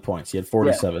defensemen in points. He had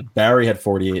 47. Yeah. Barry had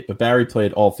 48, but Barry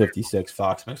played all 56.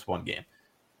 Fox missed one game.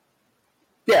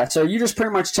 Yeah, so you just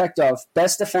pretty much checked off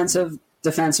best defensive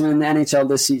defenseman in the NHL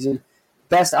this season,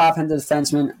 best offensive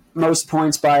defenseman, most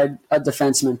points by a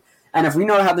defenseman. And if we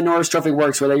know how the Norris Trophy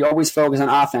works, where they always focus on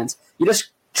offense, you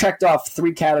just checked off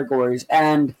 3 categories.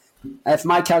 And if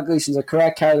my calculations are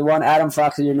correct, Carrie, one, Adam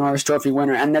Fox is your Norris Trophy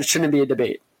winner, and that shouldn't be a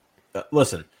debate.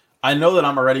 Listen, I know that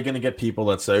I'm already going to get people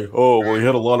that say, oh, well, he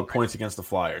had a lot of points against the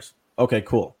Flyers. Okay,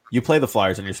 cool. You play the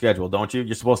Flyers in your schedule, don't you?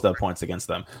 You're supposed to have points against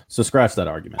them. So scratch that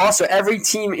argument. Also, every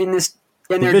team in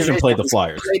their division played the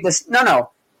Flyers.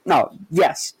 No.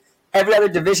 Yes. Every other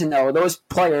division, though, those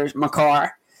players,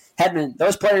 Makar, Hedman,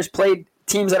 those players played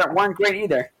teams that weren't great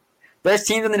either. There's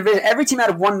teams in the division. Every team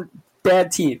had one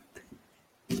bad team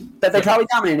that they probably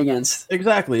dominated against.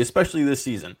 Exactly, especially this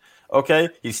season. Okay,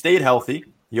 he stayed healthy.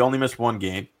 He only missed one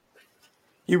game.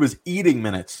 He was eating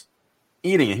minutes.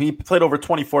 He played over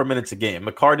 24 minutes a game.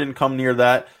 Makar didn't come near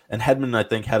that, and Hedman, I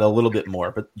think, had a little bit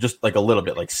more, but just like a little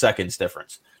bit, like seconds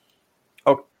difference.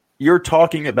 Oh, you're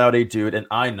talking about a dude, and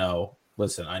I know,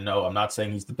 I'm not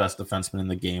saying he's the best defenseman in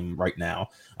the game right now.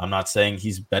 I'm not saying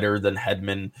he's better than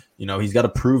Hedman. He's got to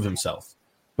prove himself.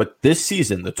 But this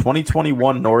season, the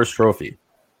 2021 Norris Trophy,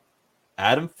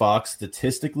 Adam Fox,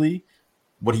 statistically,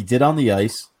 what he did on the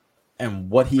ice and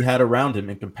what he had around him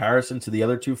in comparison to the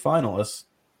other 2 finalists,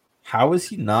 how is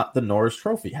he not the Norris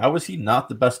Trophy? How is he not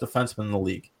the best defenseman in the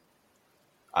league?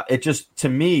 It just, to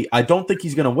me, I don't think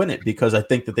he's going to win it because I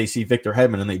think that they see Victor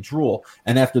Hedman and they drool.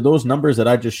 And after those numbers that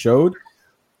I just showed,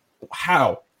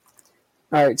 how?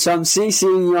 All right, so I'm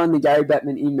CCing you on the Gary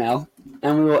Bettman email,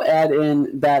 and we will add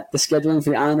in that the scheduling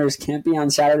for the Islanders can't be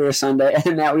on Saturday or Sunday,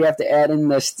 and that we have to add in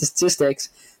the statistics.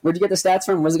 Where'd you get the stats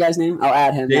from? What's the guy's name? I'll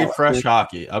add him. Jay Fresh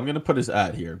Hockey. I'm going to put his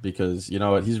ad here because, you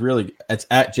know what, it's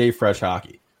at Jay Fresh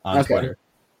Hockey on Twitter.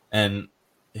 And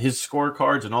his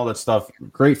scorecards and all that stuff,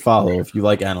 great follow if you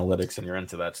like analytics and you're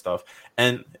into that stuff.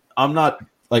 And I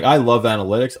love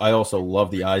analytics. I also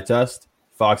love the eye test.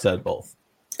 Fox had both.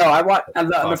 Oh, I watched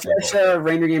the first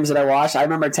Ranger games that I watched. I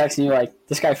remember texting you like,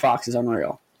 "This guy Fox is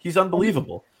unreal. He's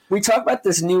unbelievable." We talk about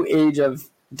this new age of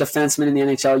defensemen in the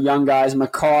NHL, young guys,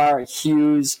 Makar,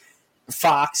 Hughes,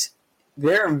 Fox.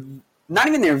 They're not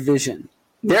even their vision,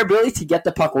 their ability to get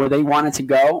the puck where they want it to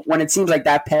go when it seems like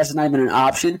that pass is not even an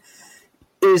option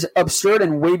is absurd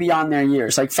and way beyond their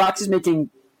years. Like Fox is making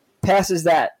passes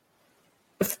that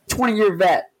a 20-year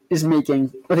vet is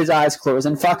making with his eyes closed,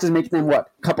 and Fox is making them, a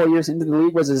couple of years into the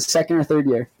league? Was his second or third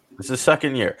year? It's his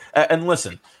second year. And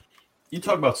listen, you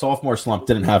talk about sophomore slump,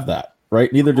 didn't have that,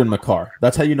 right? Neither did Makar.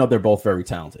 That's how you know they're both very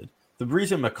talented. The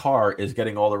reason Makar is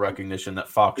getting all the recognition that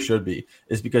Fox should be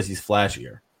is because he's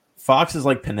flashier. Fox is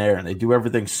like Panarin. They do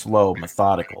everything slow,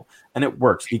 methodical, and it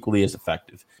works equally as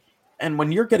effective. And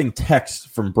when you're getting texts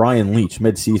from Brian Leach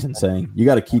mid-season saying, you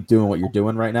got to keep doing what you're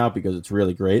doing right now because it's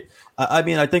really great. I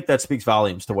mean, I think that speaks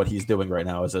volumes to what he's doing right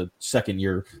now as a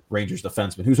second-year Rangers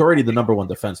defenseman who's already the number one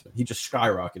defenseman. He just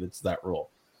skyrocketed to that role.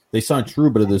 They signed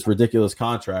Trouba to this ridiculous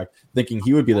contract thinking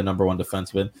he would be the number one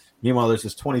defenseman. Meanwhile, there's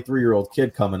this 23-year-old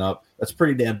kid coming up that's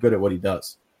pretty damn good at what he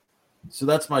does. So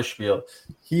that's my spiel.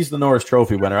 He's the Norris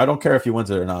Trophy winner. I don't care if he wins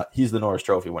it or not. He's the Norris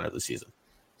Trophy winner this season.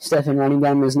 Stefan writing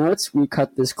down his notes. We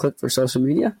cut this clip for social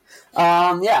media.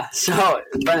 So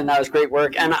Brendan, that was great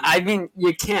work. And I mean,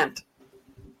 you can't.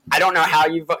 I don't know how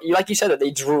you like you said that they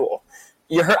drool.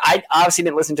 You heard. I obviously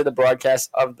didn't listen to the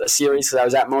broadcast of the series because I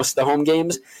was at most of the home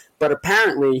games. But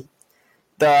apparently,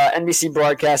 the NBC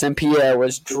broadcast and Pierre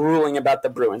was drooling about the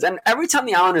Bruins. And every time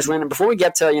the Islanders win, and before we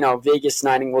get to Vegas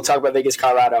tonight, and we'll talk about Vegas,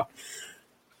 Colorado.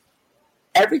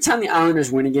 Every time the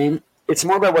Islanders win a game, it's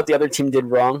more about what the other team did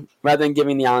wrong rather than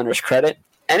giving the Islanders credit.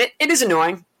 And it is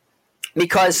annoying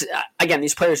because, again,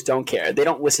 these players don't care. They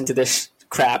don't listen to this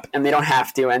crap, and they don't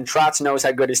have to. And Trotz knows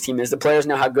how good his team is. The players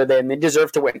know how good they are, and they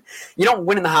deserve to win. You don't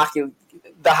win in the hockey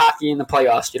in the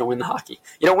playoffs. You don't win the hockey.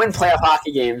 You don't win playoff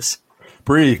hockey games.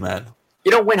 Breathe, man.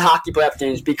 You don't win hockey playoff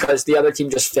games because the other team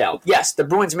just failed. Yes, the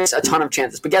Bruins missed a ton of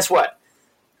chances, but guess what?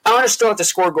 The Islanders still have to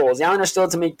score goals. The Islanders still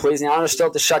have to make plays. The Islanders still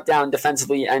have to shut down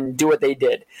defensively and do what they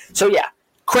did. So, yeah,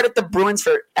 credit the Bruins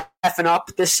for effing up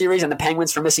this series and the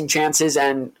Penguins for missing chances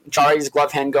and Charlie's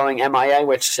glove hand going MIA,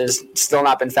 which has still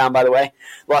not been found, by the way.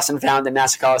 Lost and found in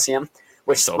Nassau Coliseum,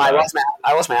 which I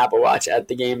lost my Apple Watch at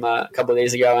the game a couple of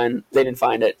days ago, and they didn't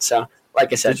find it. So,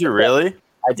 like I said. Did you really?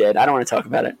 I did. I don't want to talk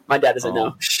about it. My dad doesn't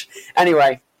know.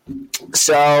 Anyway,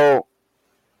 so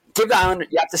you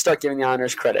have to start giving the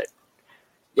Islanders credit.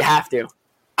 You have to.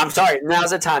 I'm sorry.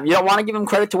 Now's the time. You don't want to give them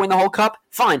credit to win the whole cup?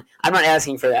 Fine. I'm not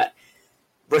asking for that.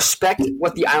 Respect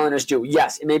what the Islanders do.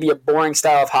 Yes, it may be a boring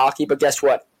style of hockey, but guess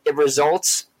what? It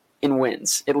results in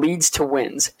wins. It leads to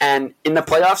wins. And in the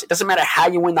playoffs, it doesn't matter how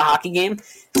you win the hockey game.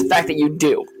 It's the fact that you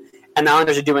do. And the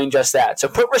Islanders are doing just that. So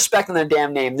put respect on their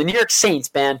damn name. The New York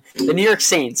Saints, man. The New York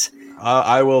Saints.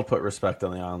 I will put respect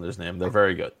on the Islanders' name. They're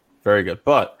very good. Very good.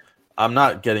 But I'm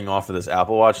not getting off of this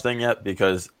Apple Watch thing yet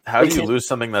because how do you lose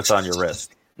something that's on your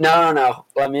wrist? No.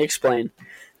 Let me explain.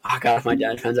 Oh, God, if my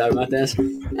dad finds out about this.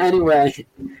 Anyway,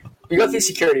 you go through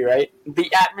security, right?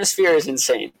 The atmosphere is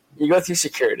insane. You go through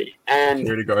security. And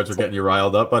security guards are getting you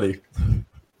riled up, buddy.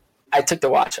 I took the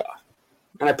watch off,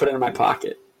 and I put it in my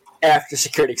pocket after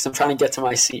security because I'm trying to get to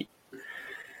my seat.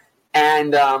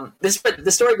 And the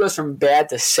story goes from bad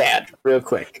to sad real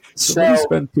quick. So you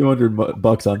spent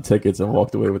 $200 on tickets and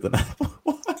walked away with an Apple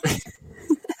Watch.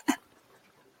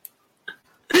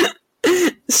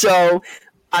 So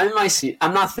I'm in my seat.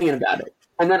 I'm not thinking about it.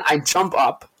 And then I jump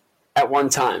up at one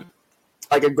time,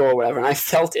 like a goal or whatever, and I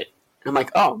felt it. And I'm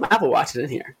like, oh, my Apple Watch is in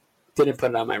here. Didn't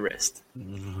put it on my wrist.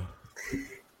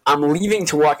 I'm leaving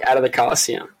to walk out of the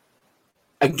Coliseum.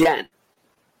 Again,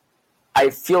 I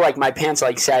feel like my pants are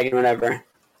like sagging or whatever.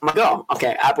 I'm like, oh,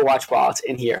 okay, Apple Watch wallet's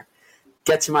in here.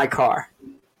 Get to my car.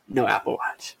 No Apple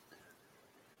Watch.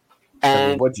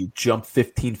 And what'd you jump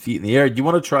 15 feet in the air? Do you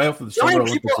want to try out for the Summer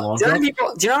Olympics long jump? Do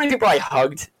you know how many people I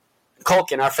hugged?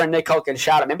 Culkin, our friend Nick Culkin,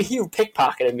 shot him. Maybe he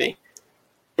pickpocketed me.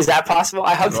 Is that possible?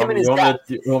 I hugged him and his dad.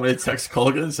 You want me to text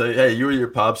Culkin and say, hey, you or your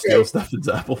pop steal Stefan's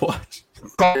Apple Watch?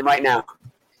 Call him right now.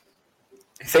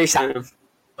 FaceTime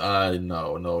him.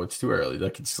 No, it's too early.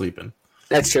 That kid's sleeping.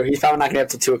 That's true. He's probably not going to get up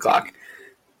to 2 o'clock.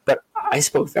 But I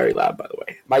spoke very loud, by the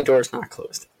way. My door is not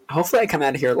closed. Hopefully I come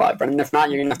out of here live, Brendan. If not,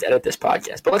 you're going to have to edit this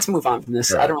podcast. But let's move on from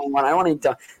this. Right. I don't want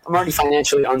to. I'm already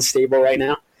financially unstable right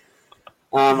now.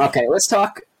 Okay, let's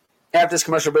talk. After this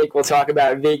commercial break, we'll talk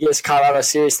about Vegas, Colorado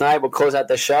series tonight. We'll close out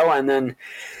the show. And then,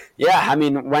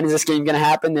 when is this game going to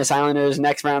happen? This Islanders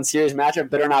next round series matchup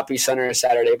better not be Sunday or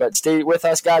Saturday. But stay with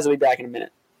us, guys. We'll be back in a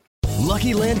minute.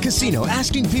 Lucky Land Casino,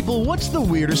 asking people, what's the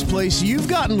weirdest place you've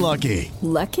gotten lucky?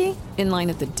 Lucky? In line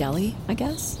at the deli, I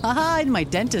guess? Aha, in my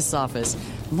dentist's office.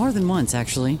 More than once,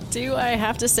 actually. Do I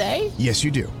have to say? Yes,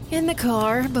 you do. In the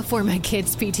car before my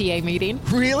kids' PTA meeting.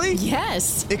 Really?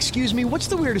 Yes. Excuse me, what's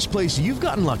the weirdest place you've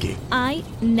gotten lucky? I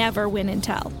never win and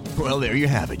tell. Well, there you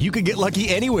have it. You can get lucky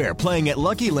anywhere, playing at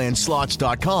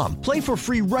LuckyLandSlots.com. Play for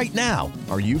free right now.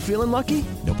 Are you feeling lucky?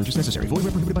 No purchase necessary. Void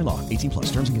where prohibited by law. 18+.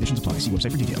 Terms and conditions apply. See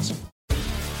website for details.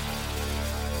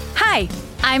 Hi,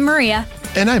 I'm Maria.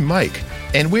 And I'm Mike.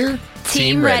 And we're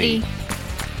Team Ready.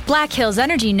 Black Hills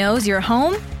Energy knows your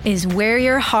home is where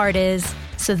your heart is,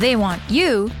 so they want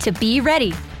you to be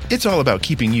ready. It's all about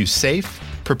keeping you safe,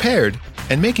 prepared,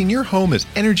 and making your home as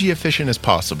energy efficient as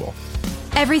possible.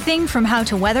 Everything from how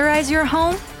to weatherize your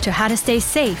home to how to stay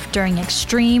safe during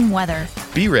extreme weather.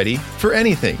 Be ready for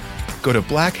anything. Go to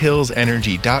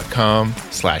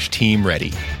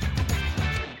blackhillsenergy.com/teamready.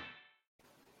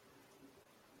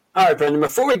 All right, Brendan,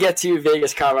 before we get to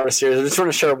Vegas Colorado series, I just want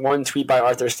to share one tweet by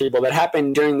Arthur Stable that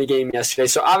happened during the game yesterday.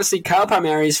 So obviously Kyle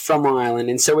Palmieri is from Long Island,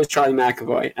 and so is Charlie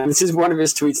McAvoy. And this is one of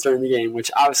his tweets during the game, which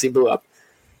obviously blew up.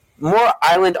 More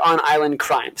island-on-island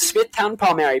crime. Smithtown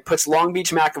Palmieri puts Long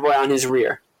Beach McAvoy on his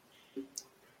rear.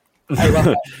 I love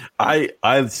that.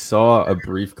 I saw a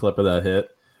brief clip of that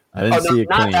hit. I didn't see it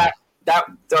clean.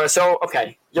 So,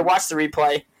 okay, you watch the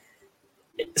replay.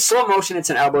 Slow motion, it's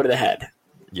an elbow to the head.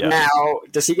 Yeah. Now,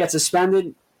 does he get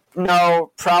suspended?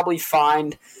 No, probably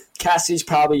fined. Cassidy's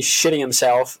probably shitting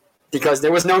himself because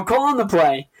there was no call on the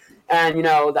play. And,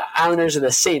 the Islanders are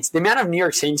the Saints. The amount of New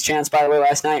York Saints chants, by the way,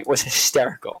 last night was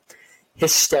hysterical.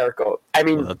 Hysterical. I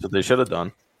mean, that's what they should have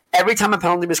done. Every time a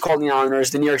penalty was called in the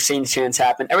Islanders, the New York Saints chants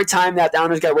happened. Every time that the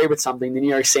Islanders got away with something, the New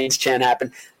York Saints chant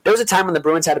happened. There was a time when the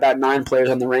Bruins had about 9 players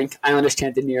on the rink. Islanders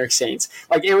chanted New York Saints.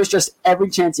 It was just every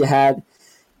chance you had,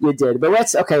 you did.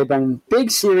 But Ben,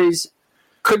 big series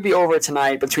could be over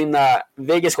tonight between the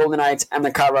Vegas Golden Knights and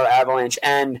the Colorado Avalanche.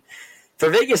 And for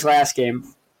Vegas last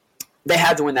game, they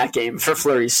had to win that game for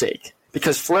Fleury's sake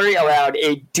because Fleury allowed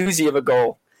a doozy of a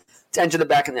goal to enter the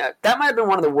back of the net. That might have been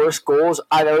one of the worst goals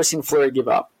I've ever seen Fleury give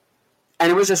up. And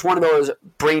it was just one of those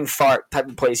brain fart type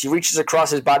of plays. He reaches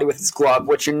across his body with his glove,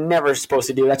 which you're never supposed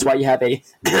to do. That's why you have a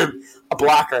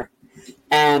blocker.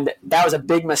 And that was a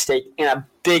big mistake in a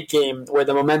big game where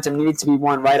the momentum needed to be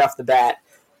won right off the bat.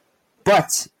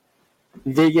 But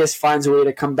Vegas finds a way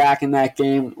to come back in that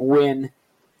game, win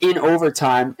in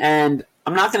overtime. And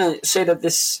I'm not going to say that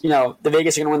this, the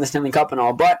Vegas are going to win the Stanley Cup and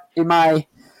all, but in my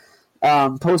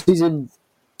postseason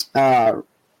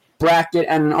bracket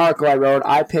and an article I wrote,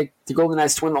 I picked the Golden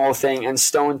Knights to win the whole thing and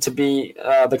Stone to be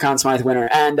the Conn Smythe winner.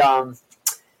 And,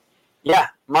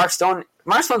 Mark Stone's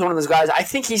one of those guys. I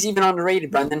think he's even underrated,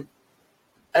 Brendan.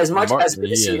 As much as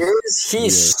he is,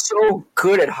 he's so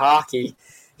good at hockey.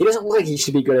 He doesn't look like he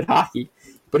should be good at hockey,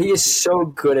 but he is so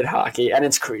good at hockey, and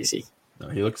it's crazy. No,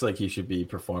 he looks like he should be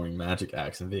performing magic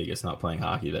acts in Vegas, not playing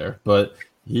hockey there. But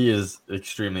he is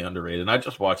extremely underrated. And I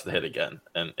just watched the hit again,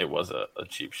 and it was a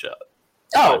cheap shot.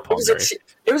 Oh, it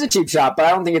was a cheap shot, but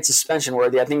I don't think it's suspension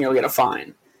worthy. I think he'll get a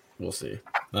fine. We'll see.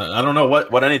 I don't know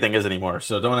what anything is anymore,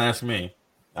 so don't ask me.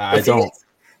 I don't.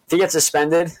 If he gets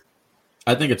suspended?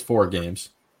 I think it's 4 games.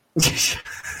 It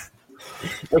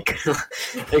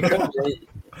could be.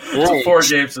 It's a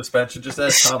 4-game suspension. Just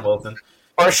ask Tom Wilton.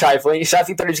 Or Scheifele.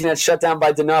 Scheifele thought he was going to get shut down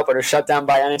by Denault, or shut down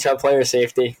by NHL player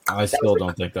safety. I still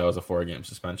don't think that was a 4-game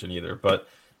suspension either. But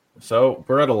so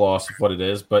we're at a loss of what it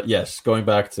is. But yes, going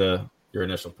back to your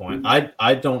initial point,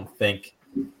 I don't think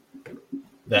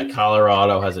that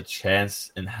Colorado has a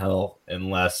chance in hell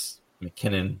unless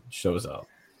McKinnon shows up.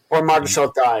 Or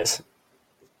Marchessault dies.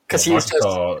 Because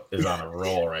Marchessault is on a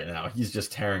roll right now. He's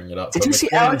just tearing it up. Did you see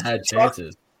Alex had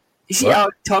chances? You see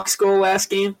Alex Tuck's goal last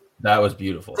game? That was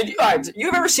beautiful.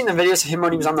 You've ever seen the videos of him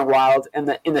when he was on the Wild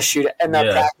and in the shootout and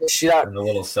the practice shootout? And the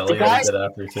little celly that he did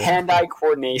after too. Hand-eye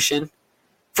coordination.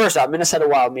 First off, Minnesota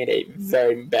Wild made a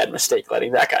very bad mistake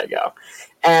letting that guy go,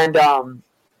 and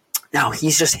now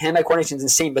he's just hand-eye coordination is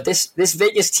insane. But this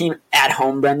Vegas team at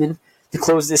home, Brendan, to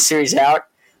close this series out,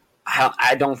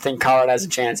 I don't think Colorado has a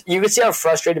chance. You can see how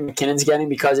frustrated McKinnon's getting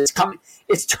because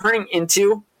it's turning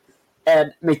into a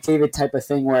McDavid type of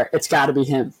thing where it's got to be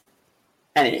him.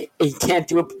 And he can't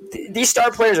do it. These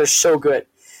star players are so good.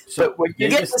 So but when you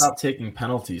get to stop taking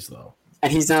penalties, though.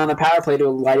 And he's not on the power play to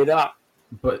light it up.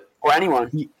 Or anyone.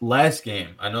 Last game,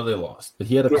 I know they lost, but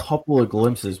he had a couple of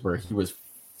glimpses where he was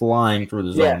flying through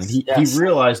the zone. And he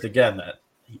realized again that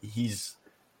he's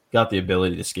got the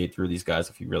ability to skate through these guys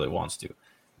if he really wants to.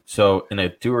 So in a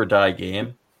do-or-die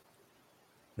game,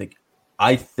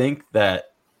 I think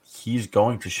that he's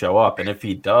going to show up. And if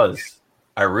he does,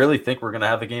 I really think we're going to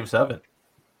have a Game 7.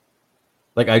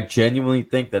 I genuinely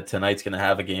think that tonight's going to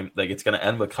have a game. It's going to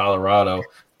end with Colorado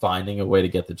finding a way to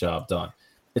get the job done.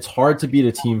 It's hard to beat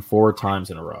a team 4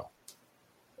 times in a row,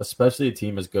 especially a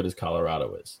team as good as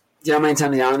Colorado is. Do you know how many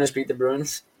times the Islanders beat the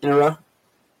Bruins in a row?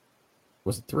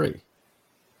 Was it 3? I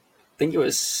think it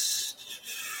was.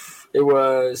 They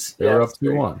were up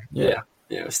 2-1. Yeah,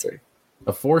 it was 3.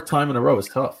 A 4th time in a row is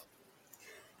tough.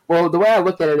 Well, the way I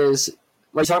look at it is,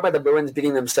 when you talk about the Bruins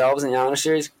beating themselves in the Islanders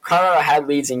series, Colorado had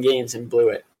leads in games and blew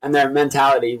it. And their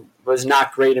mentality was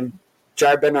not great. And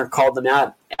Jared Bednar called them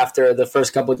out after the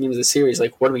first couple of games of the series.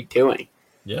 What are we doing?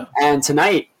 Yeah. And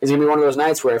tonight is going to be one of those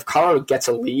nights where if Colorado gets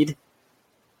a lead,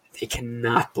 they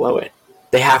cannot blow it.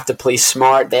 They have to play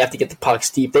smart. They have to get the pucks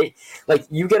deep.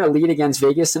 You get a lead against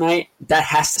Vegas tonight, that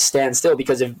has to stand still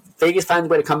because if Vegas finds a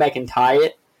way to come back and tie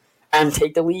it, and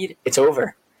take the lead, it's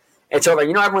over. It's over.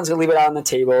 Everyone's going to leave it out on the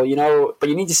table, but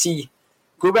you need to see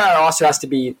Grubauer also has to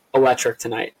be electric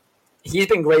tonight. He's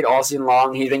been great all season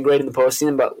long. He's been great in the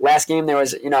postseason, but last game there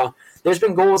was, there's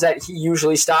been goals that he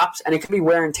usually stops, and it could be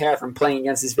wear and tear from playing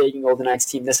against this Vegas Golden Knights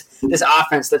team. This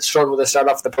offense that struggled to start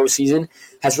off the postseason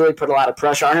has really put a lot of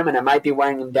pressure on him, and it might be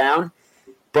wearing him down.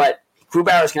 But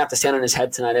Grubauer's going to have to stand on his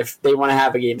head tonight if they want to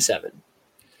have a Game 7.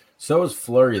 So is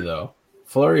Fleury, though.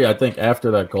 Fleury, I think after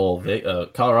that goal,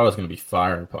 Colorado's going to be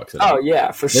firing pucks at him. Oh,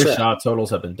 yeah, for sure. Their shot totals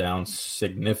have been down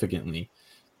significantly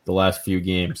the last few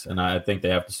games, and I think they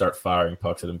have to start firing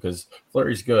pucks at him because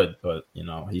Fleury's good, but,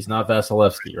 he's not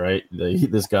Vasilevsky, right?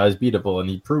 This guy's beatable, and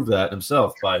he proved that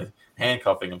himself by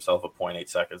handcuffing himself with 0.8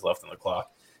 seconds left on the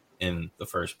clock in the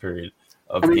first period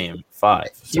of Game 5.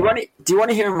 So. Do you want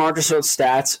to hear Marchessault's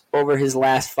stats over his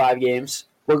last 5 games?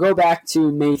 We'll go back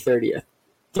to May 30th.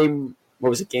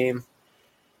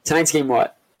 Tonight's game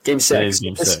what? Game 6.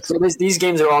 Game 6. So these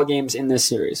games are all games in this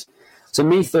series. So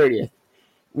May 30th,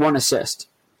 1 assist.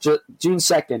 June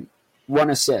 2nd, 1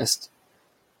 assist.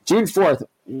 June 4th,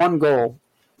 1 goal.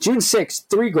 June 6th,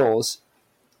 3 goals.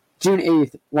 June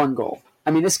 8th, 1 goal.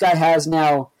 I mean, this guy has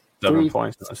now 7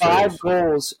 points. 5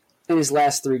 goals in his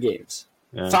last 3 games.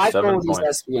 Yeah, 5 goals in his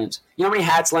last 3 games. You know how many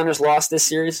hats Leonard's lost this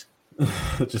series?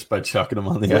 Just by chucking him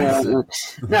on the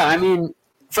ice. No, I mean,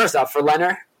 first off, for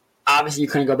Leonard, obviously you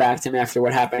couldn't go back to him after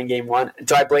what happened in Game 1.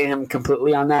 Do I blame him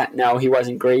completely on that? No, he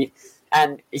wasn't great.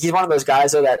 And he's one of those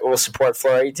guys, though, that will support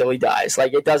Fleury till he dies.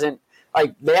 Like, it doesn't –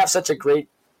 like, they have such a great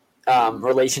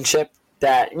relationship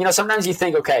that, sometimes you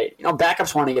think, okay,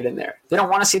 backups want to get in there. They don't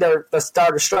want to see the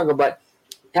starter struggle, but,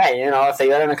 hey, if they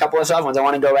let in a couple of soft ones, I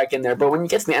want to go back in there. But when you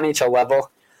get to the NHL level,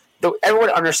 everyone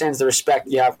understands the respect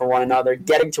you have for one another,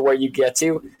 getting to where you get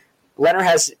to. Leonard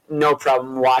has no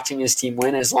problem watching his team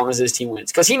win as long as his team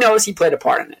wins because he knows he played a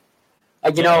part in it.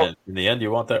 Like, in the end,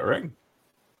 you want that ring.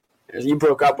 You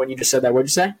broke up when you just said that. What'd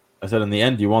you say? I said, in the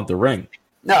end, you want the ring.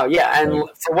 No, yeah, and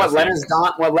for what Leonard's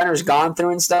gone through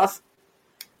and stuff,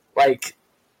 like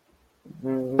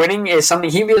winning is something.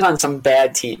 He was on some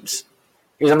bad teams.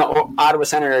 He was on the Ottawa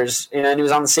Senators, and he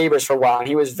was on the Sabres for a while. And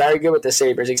he was very good with the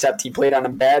Sabres, except he played on a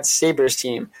bad Sabres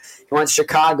team. He went to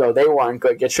Chicago. They weren't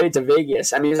good. Get traded to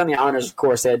Vegas. I mean, he was on the Islanders, of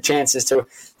course. They had chances to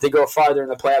go farther in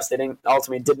the playoffs. They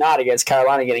ultimately did not against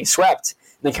Carolina getting swept.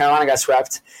 And then Carolina got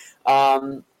swept.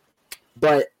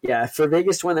 But, yeah, for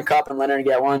Vegas to win the Cup and Leonard to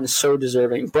get one is so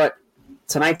deserving. But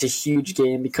tonight's a huge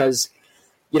game because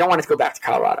you don't want it to go back to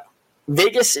Colorado.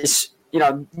 Vegas is,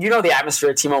 the atmosphere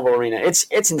at T-Mobile Arena. It's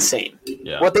insane.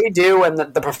 Yeah. What they do and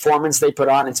the performance they put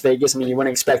on, it's Vegas. I mean, you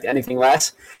wouldn't expect anything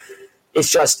less. It's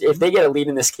just, if they get a lead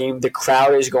in this game, the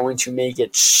crowd is going to make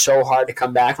it so hard to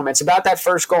come back from. It's about that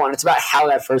first goal, and it's about how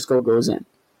that first goal goes in.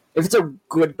 If it's a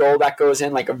good goal that goes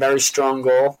in, like a very strong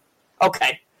goal,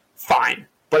 okay, fine.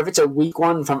 But if it's a weak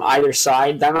one from either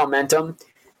side, that momentum,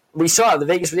 we saw the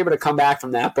Vegas was able to come back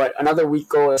from that, but another weak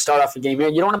goal to start off the game here,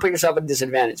 you don't want to put yourself at a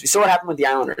disadvantage. We saw what happened with the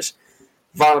Islanders.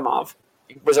 Varlamov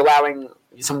was allowing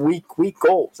some weak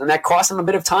goals, and that cost him a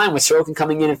bit of time with Sorokin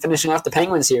coming in and finishing off the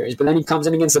Penguins series, but then he comes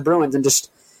in against the Bruins and just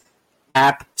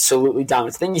absolutely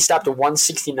dominates. I think he stopped at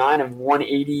 169 of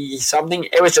 180-something.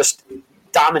 It was just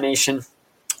domination,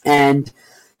 and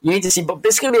you need to see, but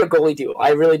this is going to be a goalie duel. I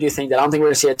really do think that. I don't think we're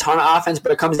going to see a ton of offense,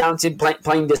 but it comes down to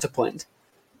playing disciplined.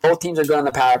 Both teams are good on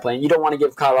the power play, and you don't want to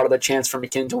give Colorado the chance for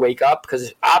McKinnon to wake up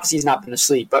because obviously he's not been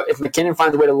asleep. But if McKinnon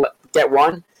finds a way to get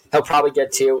one, he'll probably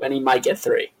get 2, and he might get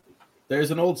 3. There's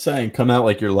an old saying, come out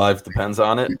like your life depends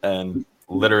on it, and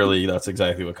literally that's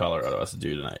exactly what Colorado has to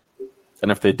do tonight. And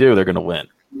if they do, they're going to win.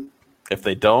 If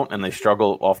they don't and they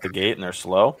struggle off the gate and they're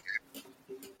slow.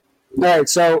 All right,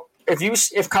 so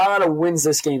if Colorado wins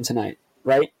this game tonight,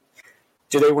 right,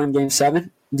 do they win Game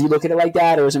 7? Do you look at it like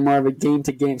that, or is it more of a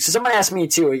game-to-game? So someone asked me,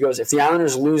 too. He goes, if the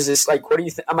Islanders lose this, like, what do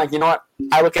you think? I'm like, you know what?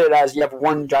 I look at it as you have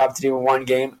one job to do in one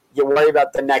game. You worry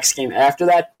about the next game after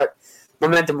that, but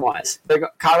momentum-wise,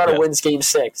 Colorado wins Game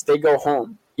 6. They go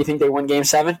home. You think they win Game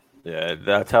 7? Yeah,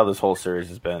 that's how this whole series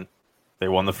has been. They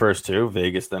won the first 2.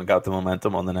 Vegas then got the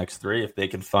momentum on the next 3. If they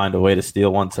can find a way to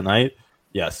steal one tonight,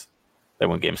 yes, they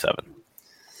win Game 7.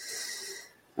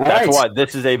 That's why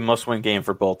this is a must-win game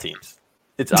for both teams.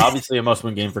 It's obviously a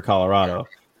must-win game for Colorado,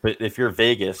 but if you're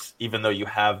Vegas, even though you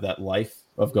have that life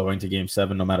of going to Game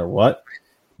 7 no matter what,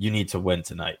 you need to win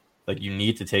tonight. Like, you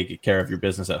need to take care of your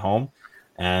business at home,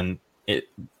 and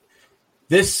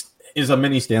this is a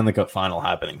mini Stanley Cup final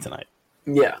happening tonight.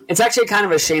 Yeah. It's actually kind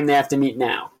of a shame they have to meet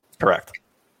now. Correct.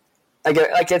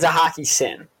 Like it's a hockey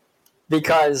sin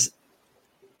because,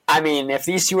 I mean, if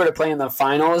these two were to play in the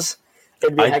finals,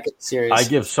 It'd be a heck of a series. I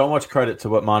give so much credit to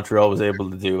what Montreal was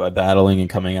able to do by battling and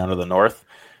coming out of the North,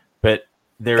 but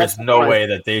there is no way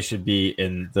that they should be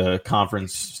in the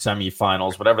conference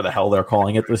semifinals, whatever the hell they're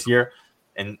calling it this year,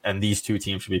 and these two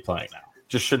teams should be playing now.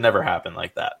 Just should never happen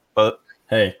like that. But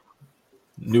hey,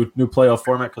 new playoff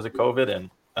format because of COVID, and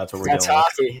that's what we're That's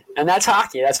hockey. And that's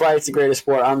hockey. That's why it's the greatest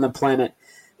sport on the planet.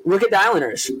 Look at the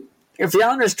Islanders. If the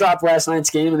Islanders dropped last night's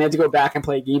game and they had to go back and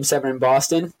play Game 7 in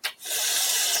Boston,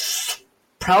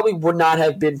 probably would not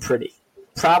have been pretty.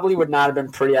 Probably would not have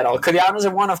been pretty at all. Could the Islanders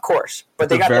have won? Of course. But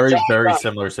they got a very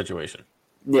similar situation.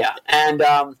 Yeah, and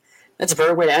that's a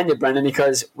perfect way to end it, Brendan,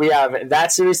 because we have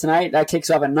that series tonight. That kicks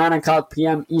off at 9 o'clock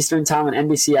p.m. Eastern Time on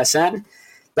NBCSN.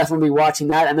 Definitely be watching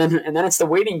that. And then it's the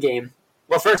waiting game.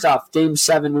 Well, first off, Game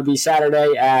 7 would be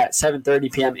Saturday at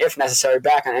 7:30 p.m. if necessary,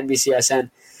 back on NBCSN.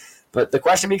 But the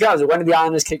question becomes, when do the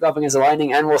Islanders kick off against the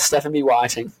Lightning, and will Stefan be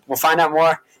watching? We'll find out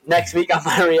more next week on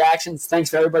my reactions. Thanks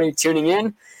for everybody tuning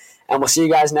in, and we'll see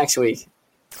you guys next week.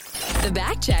 The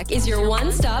Back Check is your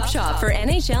one-stop shop for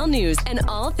NHL news and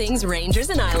all things Rangers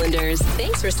and Islanders.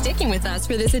 Thanks for sticking with us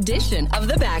for this edition of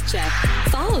The Back Check.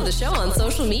 Follow the show on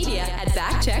social media at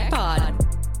BackCheckPod.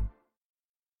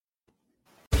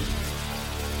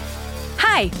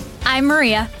 Hi, I'm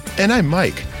Maria. And I'm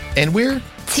Mike. And we're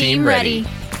Team Ready.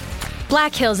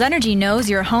 Black Hills Energy knows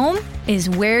your home is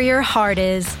where your heart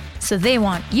is, so they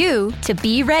want you to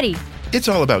be ready. It's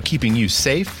all about keeping you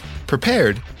safe,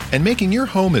 prepared, and making your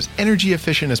home as energy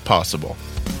efficient as possible.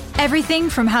 Everything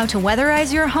from how to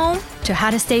weatherize your home to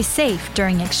how to stay safe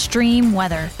during extreme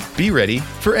weather. Be ready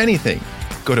for anything.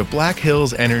 Go to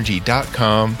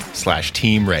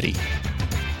blackhillsenergy.com/teamready.